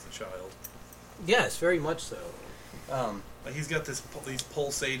villain as a child. yes, very much so. Like he's got these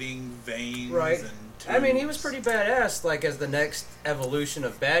pulsating veins, Right. And I mean, he tubes. was pretty badass, like, as the next evolution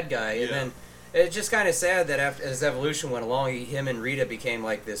of bad guy. And Yeah. then it's just kind of sad that after his evolution went along, him and Rita became,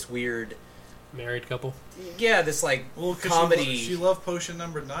 like, this weird... Married couple. Yeah, this, like, 'cause comedy... She loved Potion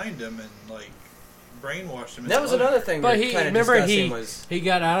number 9'd him and like brainwashed him. That was into another loving thing But we he kind of remember discussing he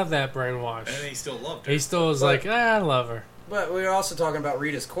got out of that brainwash. him. And he still loved her. He still was But- like, I love her. But we were also talking about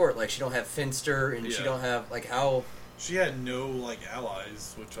Rita's court. Like, she don't have Finster, and she Yeah. don't have, like, how... She had no like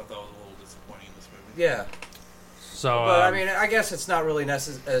allies, which I thought was a little disappointing in this movie. Yeah. So, But, I mean, I guess it's not really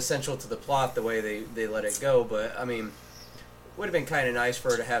essential to the plot the way they let it go, but, I mean, would have been kind of nice for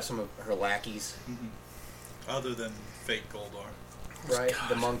her to have some of her lackeys, Other than fake Goldar. right?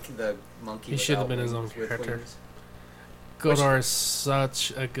 The monkey He should have without been his own wings, with character. wings. Goldar is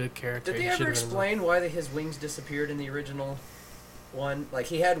such a good character. Did they He ever should have been explain why his wings disappeared in the original one? Like,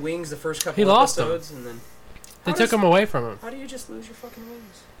 he had wings the first couple He lost them. episodes, and then... They How took does- him away from him. How do you just lose your fucking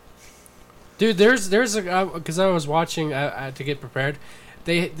wings? Dude, there's a because I was watching to get prepared.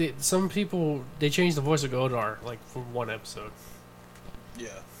 They some people they changed the voice of Goldar like for one episode. Yeah.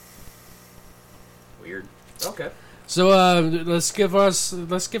 Weird. Okay. So let's give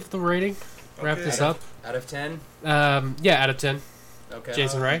the rating. Wrap Okay. this up. Out of 10? Yeah, out of 10. Okay.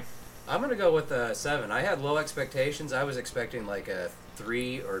 Jason Ray. I'm going to go with a 7. I had low expectations. I was expecting like a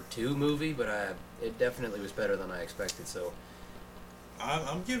 3 or 2 movie, but it definitely was better than I expected, so...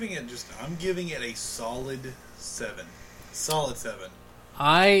 I'm giving it a solid 7. Solid 7.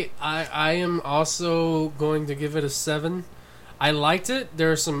 I am also going to give it a 7. I liked it.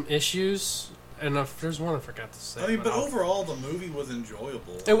 There are some issues, and there's one I forgot to say. I mean, but I'll- overall, the movie was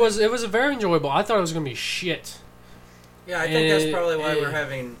enjoyable. it was a very enjoyable. I thought it was gonna be shit. Yeah, I think that's Eh, probably why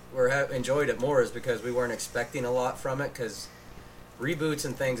eh. enjoyed it more, is because we weren't expecting a lot from it, because reboots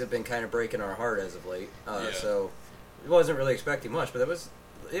and things have been kind of breaking our heart as of late. Yeah. So we wasn't really expecting much, but it was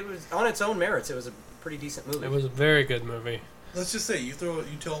on its own merits. It was a pretty decent movie. It was a very good movie. Let's just say you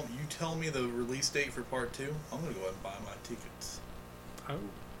tell me the release date for part 2. I'm gonna go ahead and buy my tickets. I'll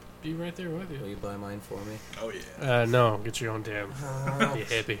be right there with Will you. you buy mine for me? Oh yeah. No, get your own damn. Oh, You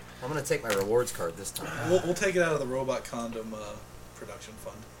hippie. I'm gonna take my rewards card this time. We'll take it out of the Robot Condom production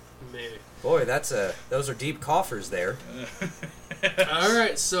fund. Maybe. Boy, those are deep coffers there. All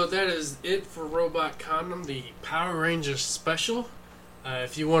right, so that is it for Robot Condom, the Power Rangers special.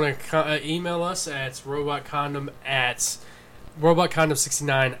 If you want to email us at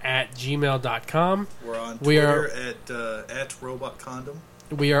robotcondom69@gmail.com. We're on We are- Twitter at Robot Condom.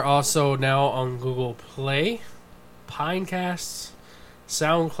 We are also now on Google Play, Pinecast,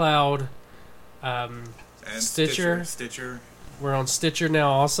 SoundCloud, And Stitcher. Stitcher. We're on Stitcher now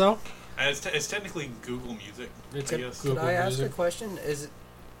also. And it's technically Google Music. It's I guess. Google Could I ask Music. a question?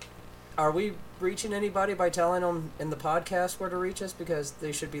 Are we reaching anybody by telling them in the podcast where to reach us? Because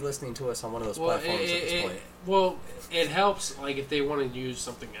they should be listening to us on one of those platforms at this point. Well, it helps like if they want to use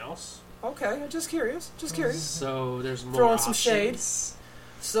something else. Okay, just curious. Just curious. So there's more Throwing some shade. options.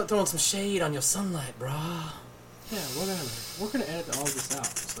 Still throwing some shade on your sunlight, brah. Yeah, whatever. We're gonna edit all this out.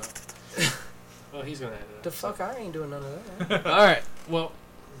 So. Well, he's gonna edit it. The fuck, I ain't doing none of that. All right. Well,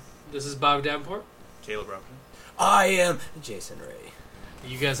 this is Bob Davenport. Caleb Robinson. I am Jason Ray.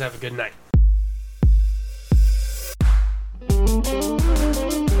 You guys have a good night.